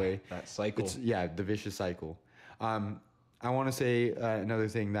fat anyway. That cycle. The vicious cycle. I want to say another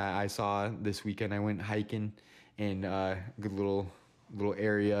thing that I saw this weekend. I went hiking in a good little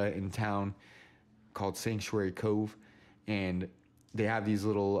area in town called Sanctuary Cove, and they have these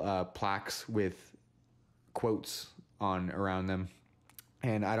little plaques with quotes around them.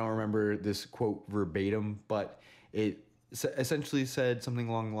 And I don't remember this quote verbatim, but it essentially said something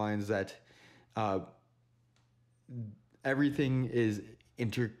along the lines that everything is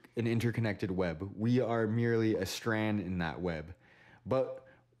an interconnected web. We are merely a strand in that web. But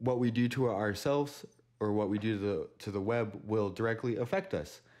what we do to ourselves or what we do to the web will directly affect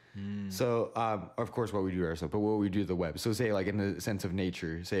us. So, of course, what we do to ourselves, but what we do to the web. So say, like, in the sense of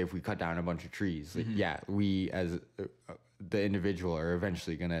nature, say if we cut down a bunch of trees, like, we as the individual are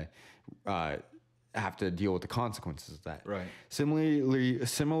eventually going to have to deal with the consequences of that. Right.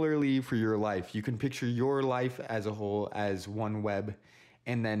 Similarly for your life, you can picture your life as a whole as one web,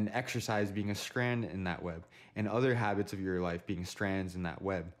 and then exercise being a strand in that web, and other habits of your life being strands in that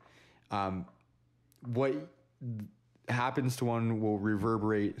web. What happens to one will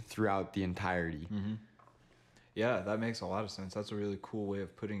reverberate throughout the entirety. Mm-hmm. Yeah, that makes a lot of sense. That's a really cool way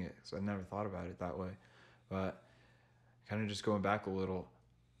of putting it, because I never thought about it that way. But kind of just going back a little,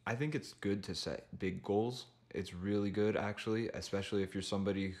 I think it's good to set big goals. It's really good, actually, especially if you're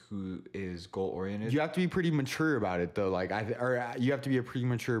somebody who is goal-oriented. You have to be pretty mature about it, though. You have to be a pretty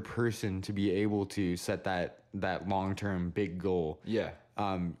mature person to be able to set that long-term big goal. Yeah.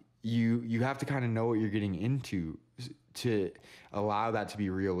 You have to kind of know what you're getting into to allow that to be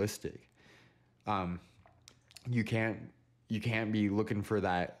realistic. You can't be looking for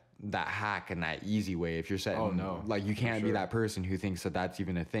that hack and that easy way if you're setting. Oh, no. Like, you can't be that person who thinks that that's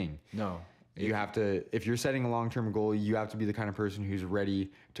even a thing. No. You have to, if you're setting a long-term goal, you have to be the kind of person who's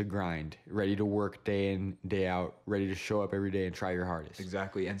ready to grind, ready to work day in, day out, ready to show up every day and try your hardest.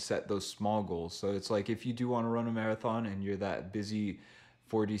 Exactly, and set those small goals. So it's like, if you do want to run a marathon and you're that busy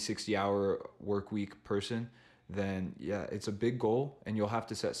 40, 60-hour work week person, then yeah, it's a big goal, and you'll have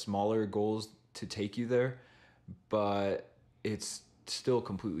to set smaller goals to take you there, but it's still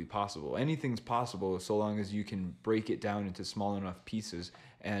completely possible. Anything's possible so long as you can break it down into small enough pieces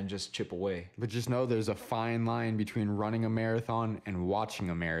and just chip away. But just know there's a fine line between running a marathon and watching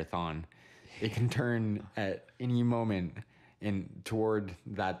a marathon. It can turn at any moment toward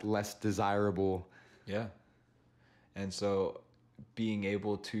that less desirable. Yeah. And so being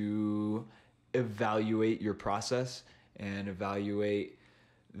able to evaluate your process and evaluate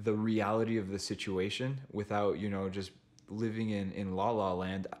the reality of the situation without, just living in la la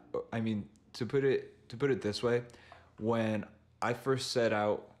land. I mean, to put it this way, when I first set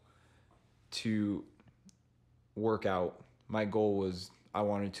out to work out, my goal was I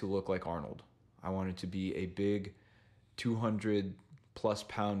wanted to look like Arnold. I wanted to be a big 200 plus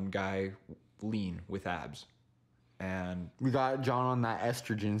pound guy, lean with abs. And we got John on that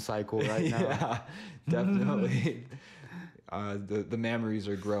estrogen cycle right now. Yeah, definitely. The memories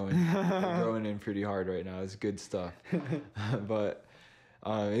are growing. They're growing in pretty hard right now. It's good stuff. But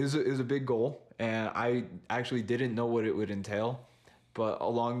it was a big goal, and I actually didn't know what it would entail. But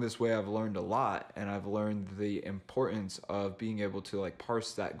along this way, I've learned a lot, and I've learned the importance of being able to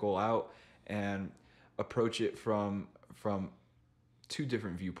parse that goal out and approach it from two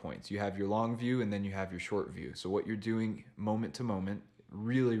different viewpoints. You have your long view, and then you have your short view. So what you're doing moment to moment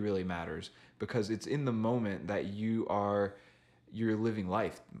really, really matters, because it's in the moment that you're living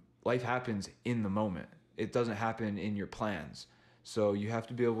life. Life happens in the moment. It doesn't happen in your plans. So you have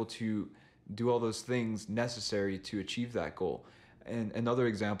to be able to do all those things necessary to achieve that goal. And another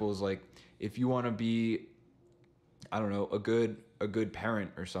example is if you want to be, I don't know, a good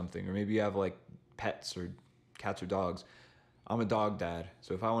parent or something, or maybe you have pets or cats or dogs. I'm a dog dad.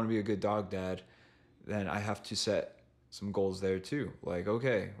 So if I want to be a good dog dad, then I have to set some goals there too.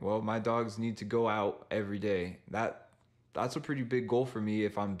 Okay, well, my dogs need to go out every day. That's a pretty big goal for me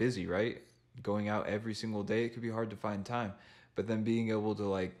if I'm busy, right? Going out every single day, it could be hard to find time. But then being able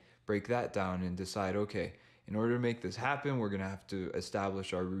to break that down and decide, okay, in order to make this happen, we're going to have to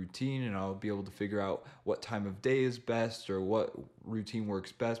establish our routine, and I'll be able to figure out what time of day is best or what routine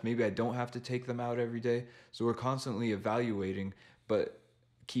works best. Maybe I don't have to take them out every day. So we're constantly evaluating, but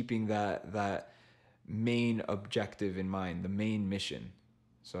keeping that main objective in mind, the main mission.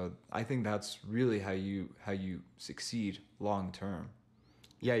 So I think that's really how you succeed long term.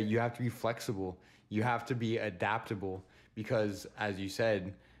 Yeah, you have to be flexible. You have to be adaptable, because, as you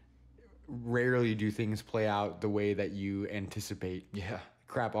said, rarely do things play out the way that you anticipate. Yeah.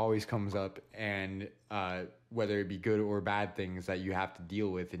 Crap always comes up, and whether it be good or bad things that you have to deal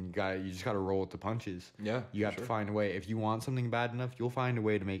with, and you just gotta roll with the punches. Yeah. You have to find a way. If you want something bad enough, you'll find a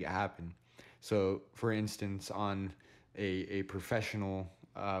way to make it happen. So, for instance, on a professional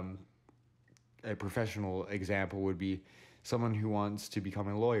example would be someone who wants to become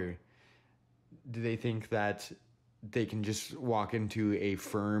a lawyer. Do they think that they can just walk into a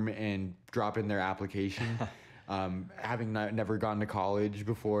firm and drop in their application, having never gone to college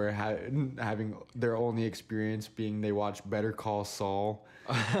before, having their only experience being they watched Better Call Saul?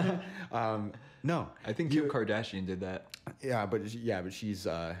 No, I think Kim Kardashian did that. Yeah, but she's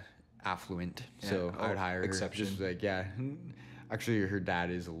affluent, so I would hire her. Exception. Just Actually, her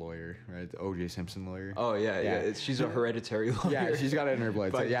dad is a lawyer, right? The O.J. Simpson lawyer. Oh yeah. She's a hereditary lawyer. Yeah, she's got it in her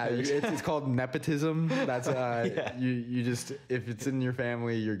blood. So, yeah, it's called nepotism. That's you just, if it's in your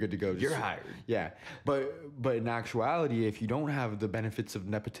family, you're good to go. You're hired. Yeah, but in actuality, if you don't have the benefits of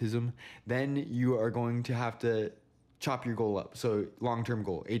nepotism, then you are going to have to chop your goal up. So long-term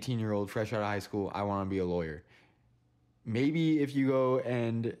goal, 18-year-old, fresh out of high school, I want to be a lawyer. Maybe if you go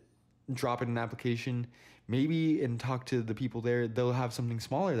and drop in an application, maybe and talk to the people there, they'll have something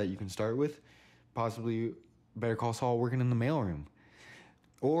smaller that you can start with. Possibly Better Call Saul working in the mailroom.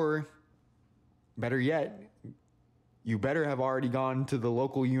 Or better yet, you better have already gone to the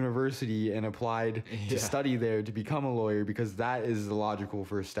local university and applied to study there to become a lawyer, because that is the logical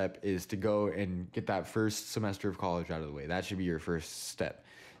first step, is to go and get that first semester of college out of the way. That should be your first step.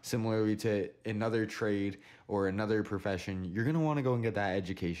 Similarly to another trade or another profession, you're going to want to go and get that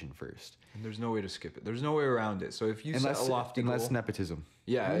education first. And there's no way to skip it. There's no way around it. So if you set a lofty goal... Unless nepotism.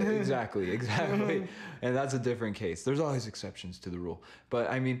 Yeah, exactly. And that's a different case. There's always exceptions to the rule.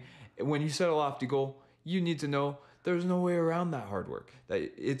 But, I mean, when you set a lofty goal, you need to know there's no way around that hard work.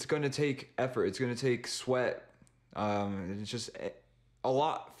 That it's going to take effort. It's going to take sweat. It's just a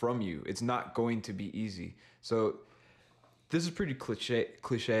lot from you. It's not going to be easy. So this is pretty cliche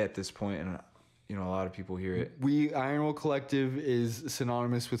at this point, and you know, a lot of people hear it. Iron Will Collective is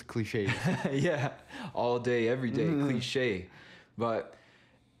synonymous with cliches. Yeah, all day, every day, cliche. But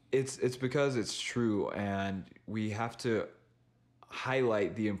it's because it's true, and we have to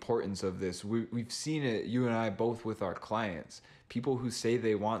highlight the importance of this. We've seen it, you and I both, with our clients. People who say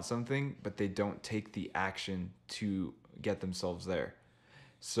they want something, but they don't take the action to get themselves there.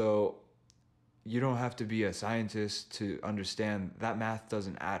 So you don't have to be a scientist to understand that math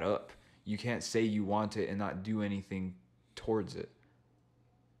doesn't add up. You can't say you want it and not do anything towards it.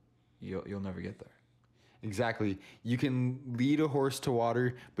 You'll never get there. Exactly. You can lead a horse to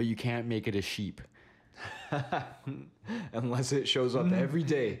water, but you can't make it a sheep. Unless it shows up every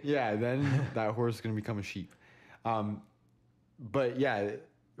day. Yeah, then that horse is going to become a sheep. But yeah,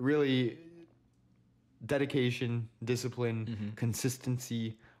 really, dedication, discipline,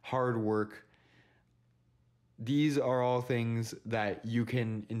 consistency, hard work. These are all things that you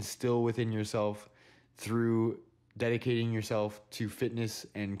can instill within yourself through dedicating yourself to fitness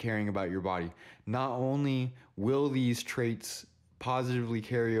and caring about your body. Not only will these traits positively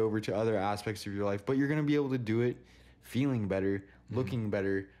carry over to other aspects of your life, but you're going to be able to do it feeling better, looking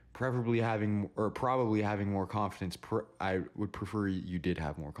better, probably having more confidence. I would prefer you did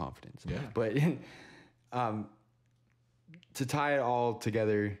have more confidence. Yeah. But to tie it all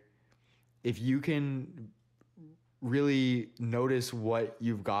together, if you can really notice what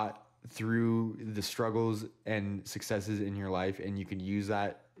you've got through the struggles and successes in your life, and you can use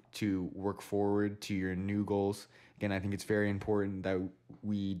that to work forward to your new goals. Again, I think it's very important that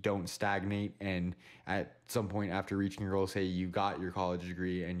we don't stagnate, and at some point after reaching your goal, say you got your college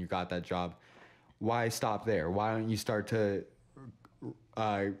degree and you got that job, why stop there? Why don't you start to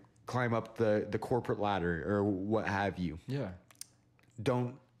climb up the corporate ladder or what have you? Yeah.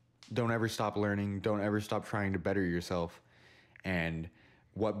 Don't ever stop learning. Don't ever stop trying to better yourself. And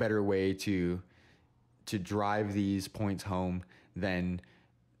what better way to drive these points home than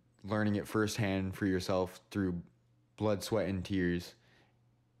learning it firsthand for yourself through blood, sweat, and tears,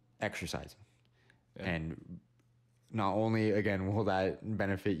 exercising. Yeah. And not only, again, will that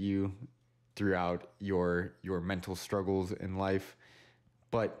benefit you throughout your mental struggles in life,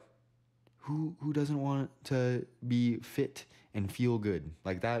 but who doesn't want to be fit and feel good?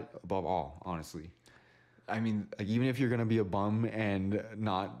 Like that above all, honestly. I mean, like, even if you're going to be a bum and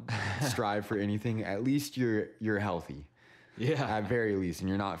not strive for anything, at least you're healthy. Yeah. At very least, and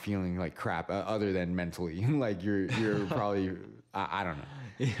you're not feeling like crap other than mentally. Like you're probably, I don't know.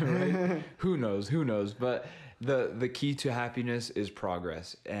 Yeah, right? Who knows? But the key to happiness is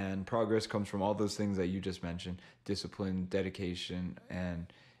progress, and progress comes from all those things that you just mentioned: discipline, dedication,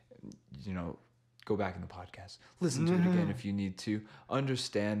 and, you know, go back in the podcast, listen to it again if you need to.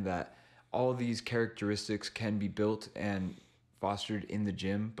 Understand that all these characteristics can be built and fostered in the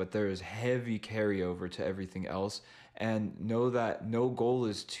gym, but there is heavy carryover to everything else. And know that no goal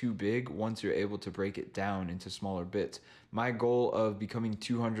is too big once you're able to break it down into smaller bits. My goal of becoming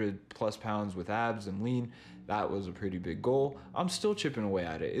 200 plus pounds with abs and lean, that was a pretty big goal. I'm still chipping away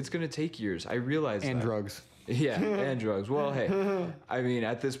at it. It's going to take years. I realize that. And drugs. Yeah, and drugs. Well, hey, I mean,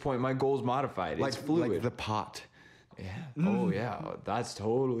 at this point, my goal's modified. It's fluid. Like the pot. Yeah. Oh, yeah. That's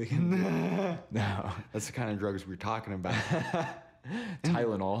totally... No. That's the kind of drugs we're talking about.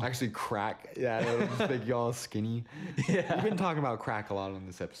 Tylenol. Actually, crack. Yeah, it'll just make y'all skinny. Yeah. We've been talking about crack a lot on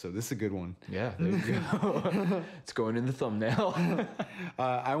this episode. This is a good one. Yeah, there you go. It's going in the thumbnail.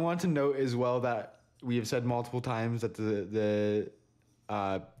 I want to note as well that we have said multiple times that the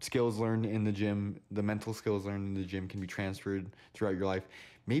skills learned in the gym, the mental skills learned in the gym can be transferred throughout your life.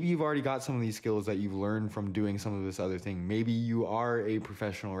 Maybe you've already got some of these skills that you've learned from doing some of this other thing. Maybe you are a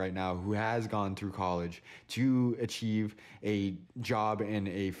professional right now who has gone through college to achieve a job in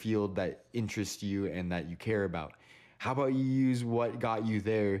a field that interests you and that you care about. How about you use what got you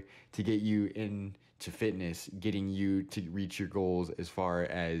there to get you into fitness, getting you to reach your goals as far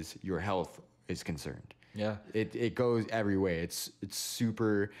as your health is concerned? Yeah. It goes every way. It's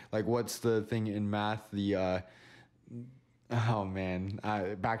super, like, what's the thing in math? The oh man,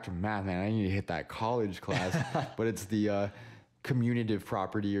 back to math, man. I need to hit that college class, but it's the commutative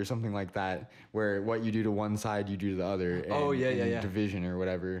property or something like that, where what you do to one side, you do to the other. In division or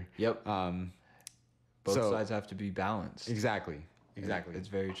whatever. Yep. Both sides have to be balanced. Exactly. It's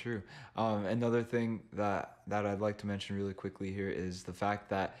very true. Another thing that I'd like to mention really quickly here is the fact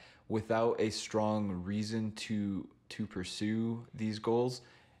that without a strong reason to pursue these goals,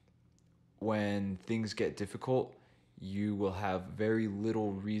 when things get difficult, you will have very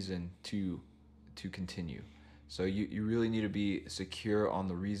little reason to continue. So you really need to be secure on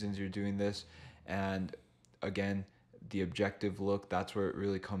the reasons you're doing this. And again, the objective look, that's where it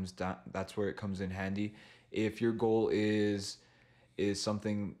really comes down. That's where it comes in handy. If your goal is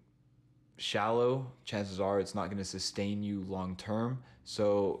something shallow, chances are it's not going to sustain you long term.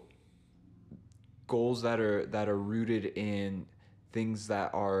 So goals that are rooted in things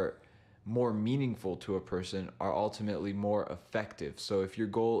that are more meaningful to a person are ultimately more effective. So if your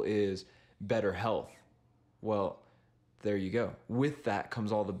goal is better health, well, there you go. With that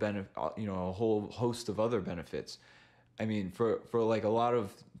comes all the a whole host of other benefits. I mean, for like a lot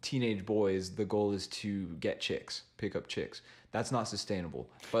of teenage boys, the goal is to get chicks, pick up chicks. That's not sustainable.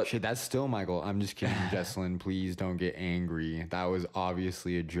 But shit, that's still my goal. I'm just kidding, Jesselyn. Please don't get angry. That was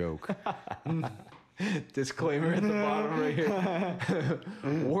obviously a joke. Disclaimer at the bottom right here.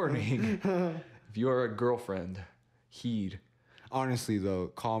 Warning. If you are a girlfriend, heed. Honestly, though,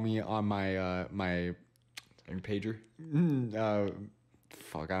 call me on my your pager.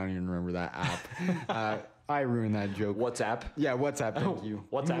 Fuck, I don't even remember that app. I ruined that joke. WhatsApp. Yeah, WhatsApp. Thank you.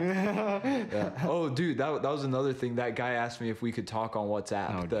 WhatsApp. Yeah. Oh, dude, that was another thing. That guy asked me if we could talk on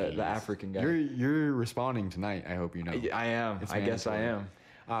WhatsApp. The African guy. You're responding tonight. I hope you know. I am. I guess I am.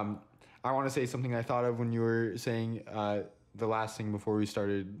 I want to say something I thought of when you were saying the last thing before we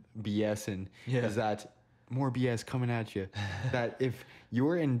started BSing is that more BS coming at you. That if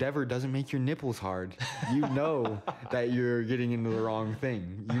your endeavor doesn't make your nipples hard, you know that you're getting into the wrong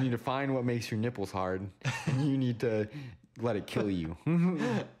thing. You need to find what makes your nipples hard, and you need to let it kill you.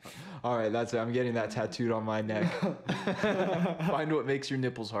 All right, that's it. I'm getting that tattooed on my neck. Find what makes your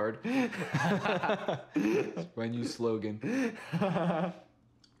nipples hard. It's my new slogan.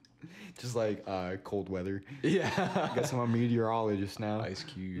 Just like cold weather. Yeah. I guess I'm a meteorologist now. Ice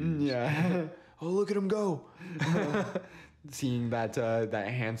cubes. Yeah. Oh, look at him go. Seeing that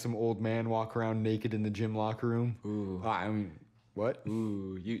handsome old man walk around naked in the gym locker room. Ooh. I mean, what?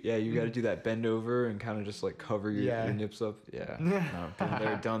 Ooh. You got to do that bend over and kind of just like cover your nips up. Yeah. No, been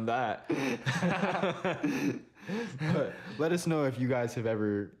there, done that. But let us know if you guys have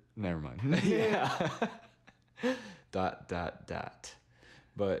ever. Never mind. Yeah. ...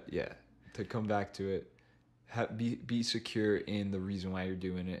 But yeah, to come back to it, be secure in the reason why you're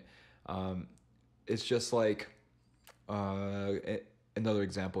doing it. It's just like another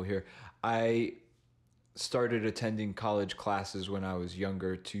example here. I started attending college classes when I was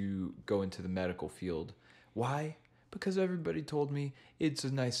younger to go into the medical field. Why? Because everybody told me it's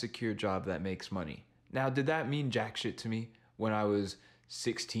a nice, secure job that makes money. Now, did that mean jack shit to me when I was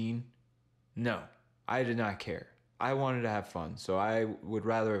 16? No, I did not care. I wanted to have fun, so I would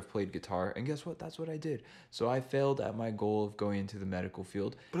rather have played guitar, and guess what? That's what I did. So I failed at my goal of going into the medical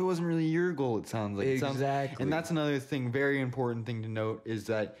field. But it wasn't really your goal, it sounds like. Exactly. And that's another thing, very important thing to note, is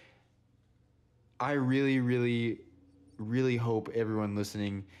that I really, really, really hope everyone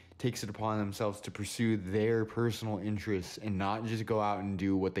listening takes it upon themselves to pursue their personal interests and not just go out and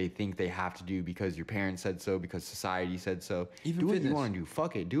do what they think they have to do because your parents said so, because society said so. Even do what fitness. you want to do.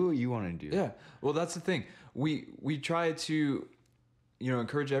 Fuck it. Do what you want to do. Yeah. Well, that's the thing. We try to,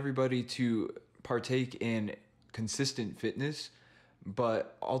 encourage everybody to partake in consistent fitness,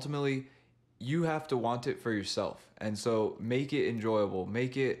 but ultimately you have to want it for yourself. And so make it enjoyable,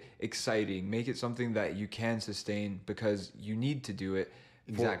 make it exciting, make it something that you can sustain because you need to do it.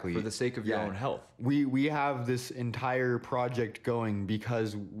 Exactly. For the sake of your own health. We have this entire project going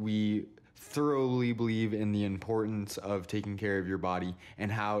because we thoroughly believe in the importance of taking care of your body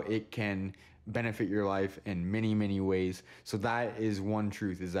and how it can benefit your life in many, many ways. So that is one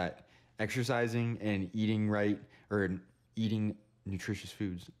truth, is that exercising and eating right, or eating nutritious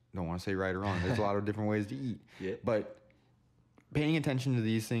foods, don't want to say right or wrong. There's a lot of different ways to eat. Yeah. But paying attention to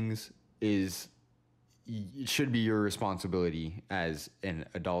these things it should be your responsibility as an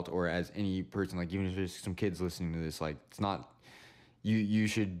adult or as any person. Like, even if there's some kids listening to this, like, it's not, you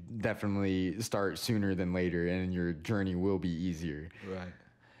should definitely start sooner than later, and your journey will be easier. Right.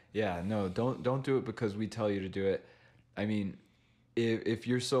 Yeah, no, don't do it because we tell you to do it. I mean, if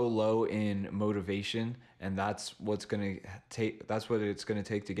you're so low in motivation and that's what it's going to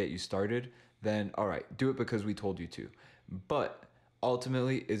take to get you started, then all right, do it because we told you to. But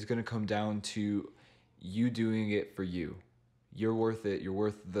ultimately, it's going to come down to you doing it for you. You're worth it. You're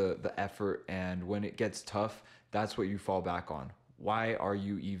worth the effort. And when it gets tough, that's what you fall back on. Why are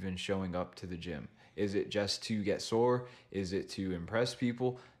you even showing up to the gym? Is it just to get sore? Is it to impress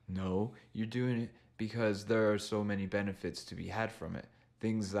people? No, you're doing it because there are so many benefits to be had from it.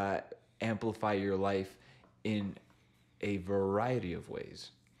 Things that amplify your life in a variety of ways.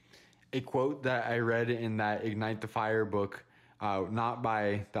 A quote that I read in that Ignite the Fire book, not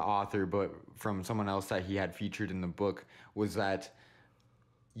by the author, but from someone else that he had featured in the book, was that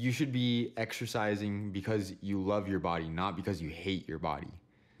you should be exercising because you love your body, not because you hate your body.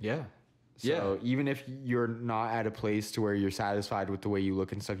 Yeah. So even if you're not at a place to where you're satisfied with the way you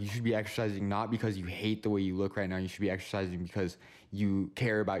look and stuff, you should be exercising not because you hate the way you look right now. You should be exercising because you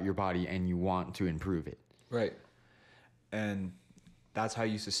care about your body and you want to improve it. Right. And that's how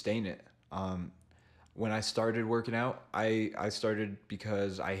you sustain it. When I started working out, I started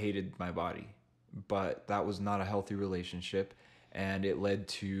because I hated my body, but that was not a healthy relationship, and it led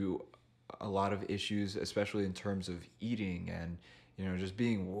to a lot of issues, especially in terms of eating and, just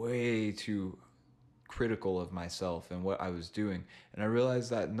being way too critical of myself and what I was doing. And I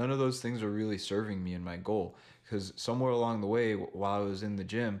realized that none of those things were really serving me in my goal, because somewhere along the way, while I was in the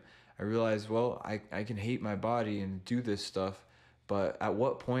gym, I realized, well, I can hate my body and do this stuff, but at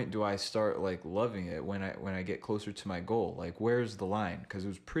what point do I start like loving it when I get closer to my goal? Like, where's the line? Because it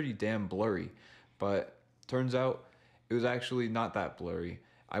was pretty damn blurry, but turns out it was actually not that blurry.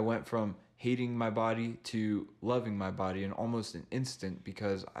 I went from hating my body to loving my body in almost an instant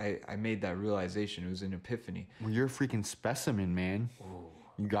because I made that realization. It was an epiphany. Well, you're a freaking specimen, man. Ooh.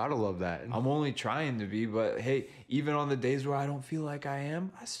 You gotta love that. I'm only trying to be, but hey, even on the days where I don't feel like I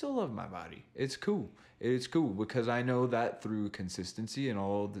am, I still love my body. It's cool. It's cool because I know that through consistency and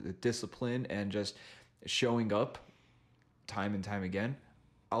all the discipline and just showing up time and time again,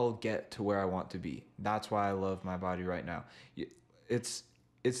 I'll get to where I want to be. That's why I love my body right now. It's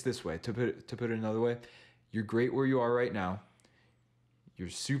this way. To put it another way, you're great where you are right now. You're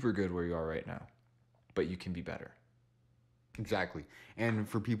super good where you are right now, but you can be better. Exactly. And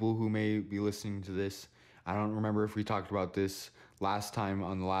for people who may be listening to this, I don't remember if we talked about this last time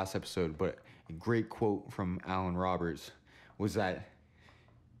on the last episode, but a great quote from Alan Roberts was that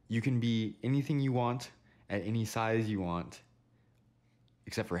you can be anything you want at any size you want,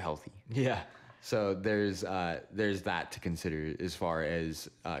 except for healthy. Yeah. So there's that to consider as far as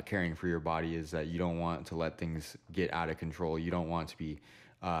caring for your body, is that you don't want to let things get out of control. You don't want to be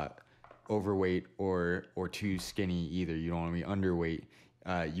overweight or too skinny either. You don't want to be underweight.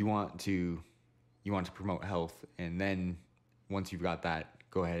 You want to promote health, and then once you've got that,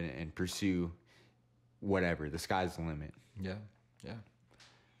 go ahead and pursue whatever. The sky's the limit. Yeah.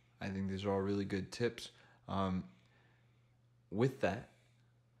 I think these are all really good tips. With that,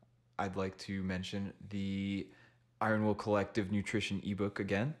 I'd like to mention the Iron Will Collective Nutrition ebook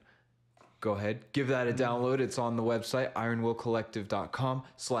again. Go ahead, give that a download. It's on the website,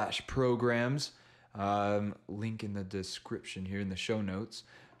 ironwillcollective.com/programs. Link in the description here in the show notes.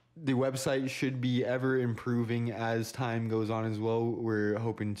 The website should be ever improving as time goes on as well. We're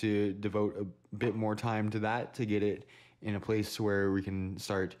hoping to devote a bit more time to that to get it in a place where we can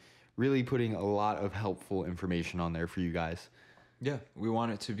start really putting a lot of helpful information on there for you guys. Yeah, we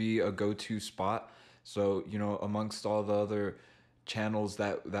want it to be a go-to spot. So, amongst all the other channels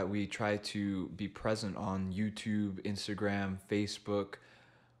that we try to be present on, YouTube, Instagram, Facebook,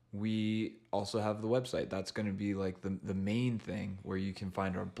 we also have the website. That's going to be like the main thing, where you can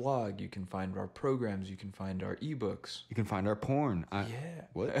find our blog, you can find our programs, you can find our ebooks. You can find our porn.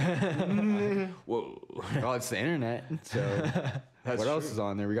 What? Whoa. Well, it's the internet, so what else is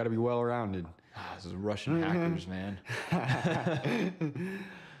on there? We got to be well-rounded. This is Russian hackers, man.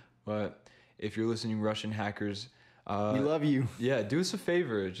 But if you're listening, Russian hackers, We love you. Yeah, do us a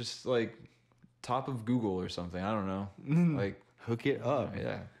favor. Just like top of Google or something. I don't know. Like Hook it up.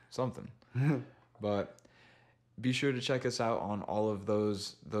 yeah, something. But be sure to check us out on all of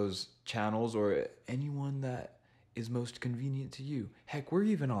those channels or anyone that is most convenient to you. Heck, we're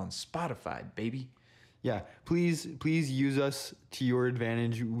even on Spotify, baby. Yeah, please use us to your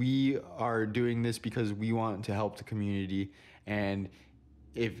advantage. We are doing this because we want to help the community, and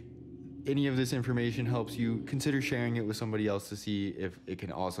if any of this information helps you, consider sharing it with somebody else to see if it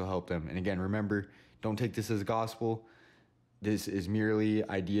can also help them. And again, remember, don't take this as gospel. This is merely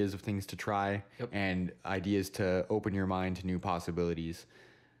ideas of things to try and ideas to open your mind to new possibilities.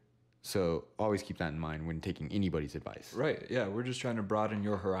 So always keep that in mind when taking anybody's advice. Right, yeah, we're just trying to broaden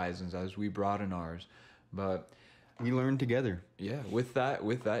your horizons as we broaden ours. But we learn together. yeah, with that,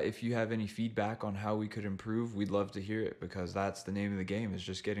 if you have any feedback on how we could improve, we'd love to hear it, because that's the name of the game, is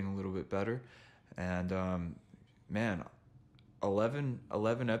just getting a little bit better. And man, 11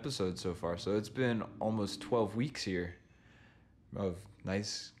 episodes so far. So it's been almost 12 weeks here of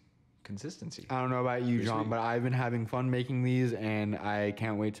nice consistency. I don't know about you, John, but I've been having fun making these, and I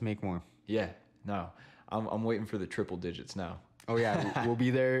can't wait to make more. Yeah, no, I'm waiting for the triple digits now. Oh yeah, we'll be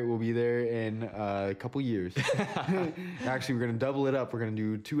there. We'll be there in a couple years. Actually, we're gonna double it up. We're gonna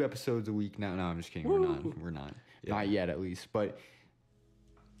do 2 episodes a week now. No, I'm just kidding. Woo. We're not. Yeah. Not yet, at least. But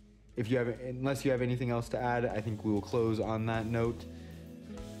unless you have anything else to add, I think we will close on that note.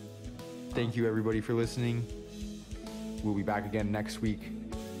 Thank you, everybody, for listening. We'll be back again next week,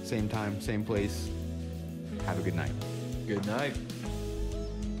 same time, same place. Have a good night. Good night.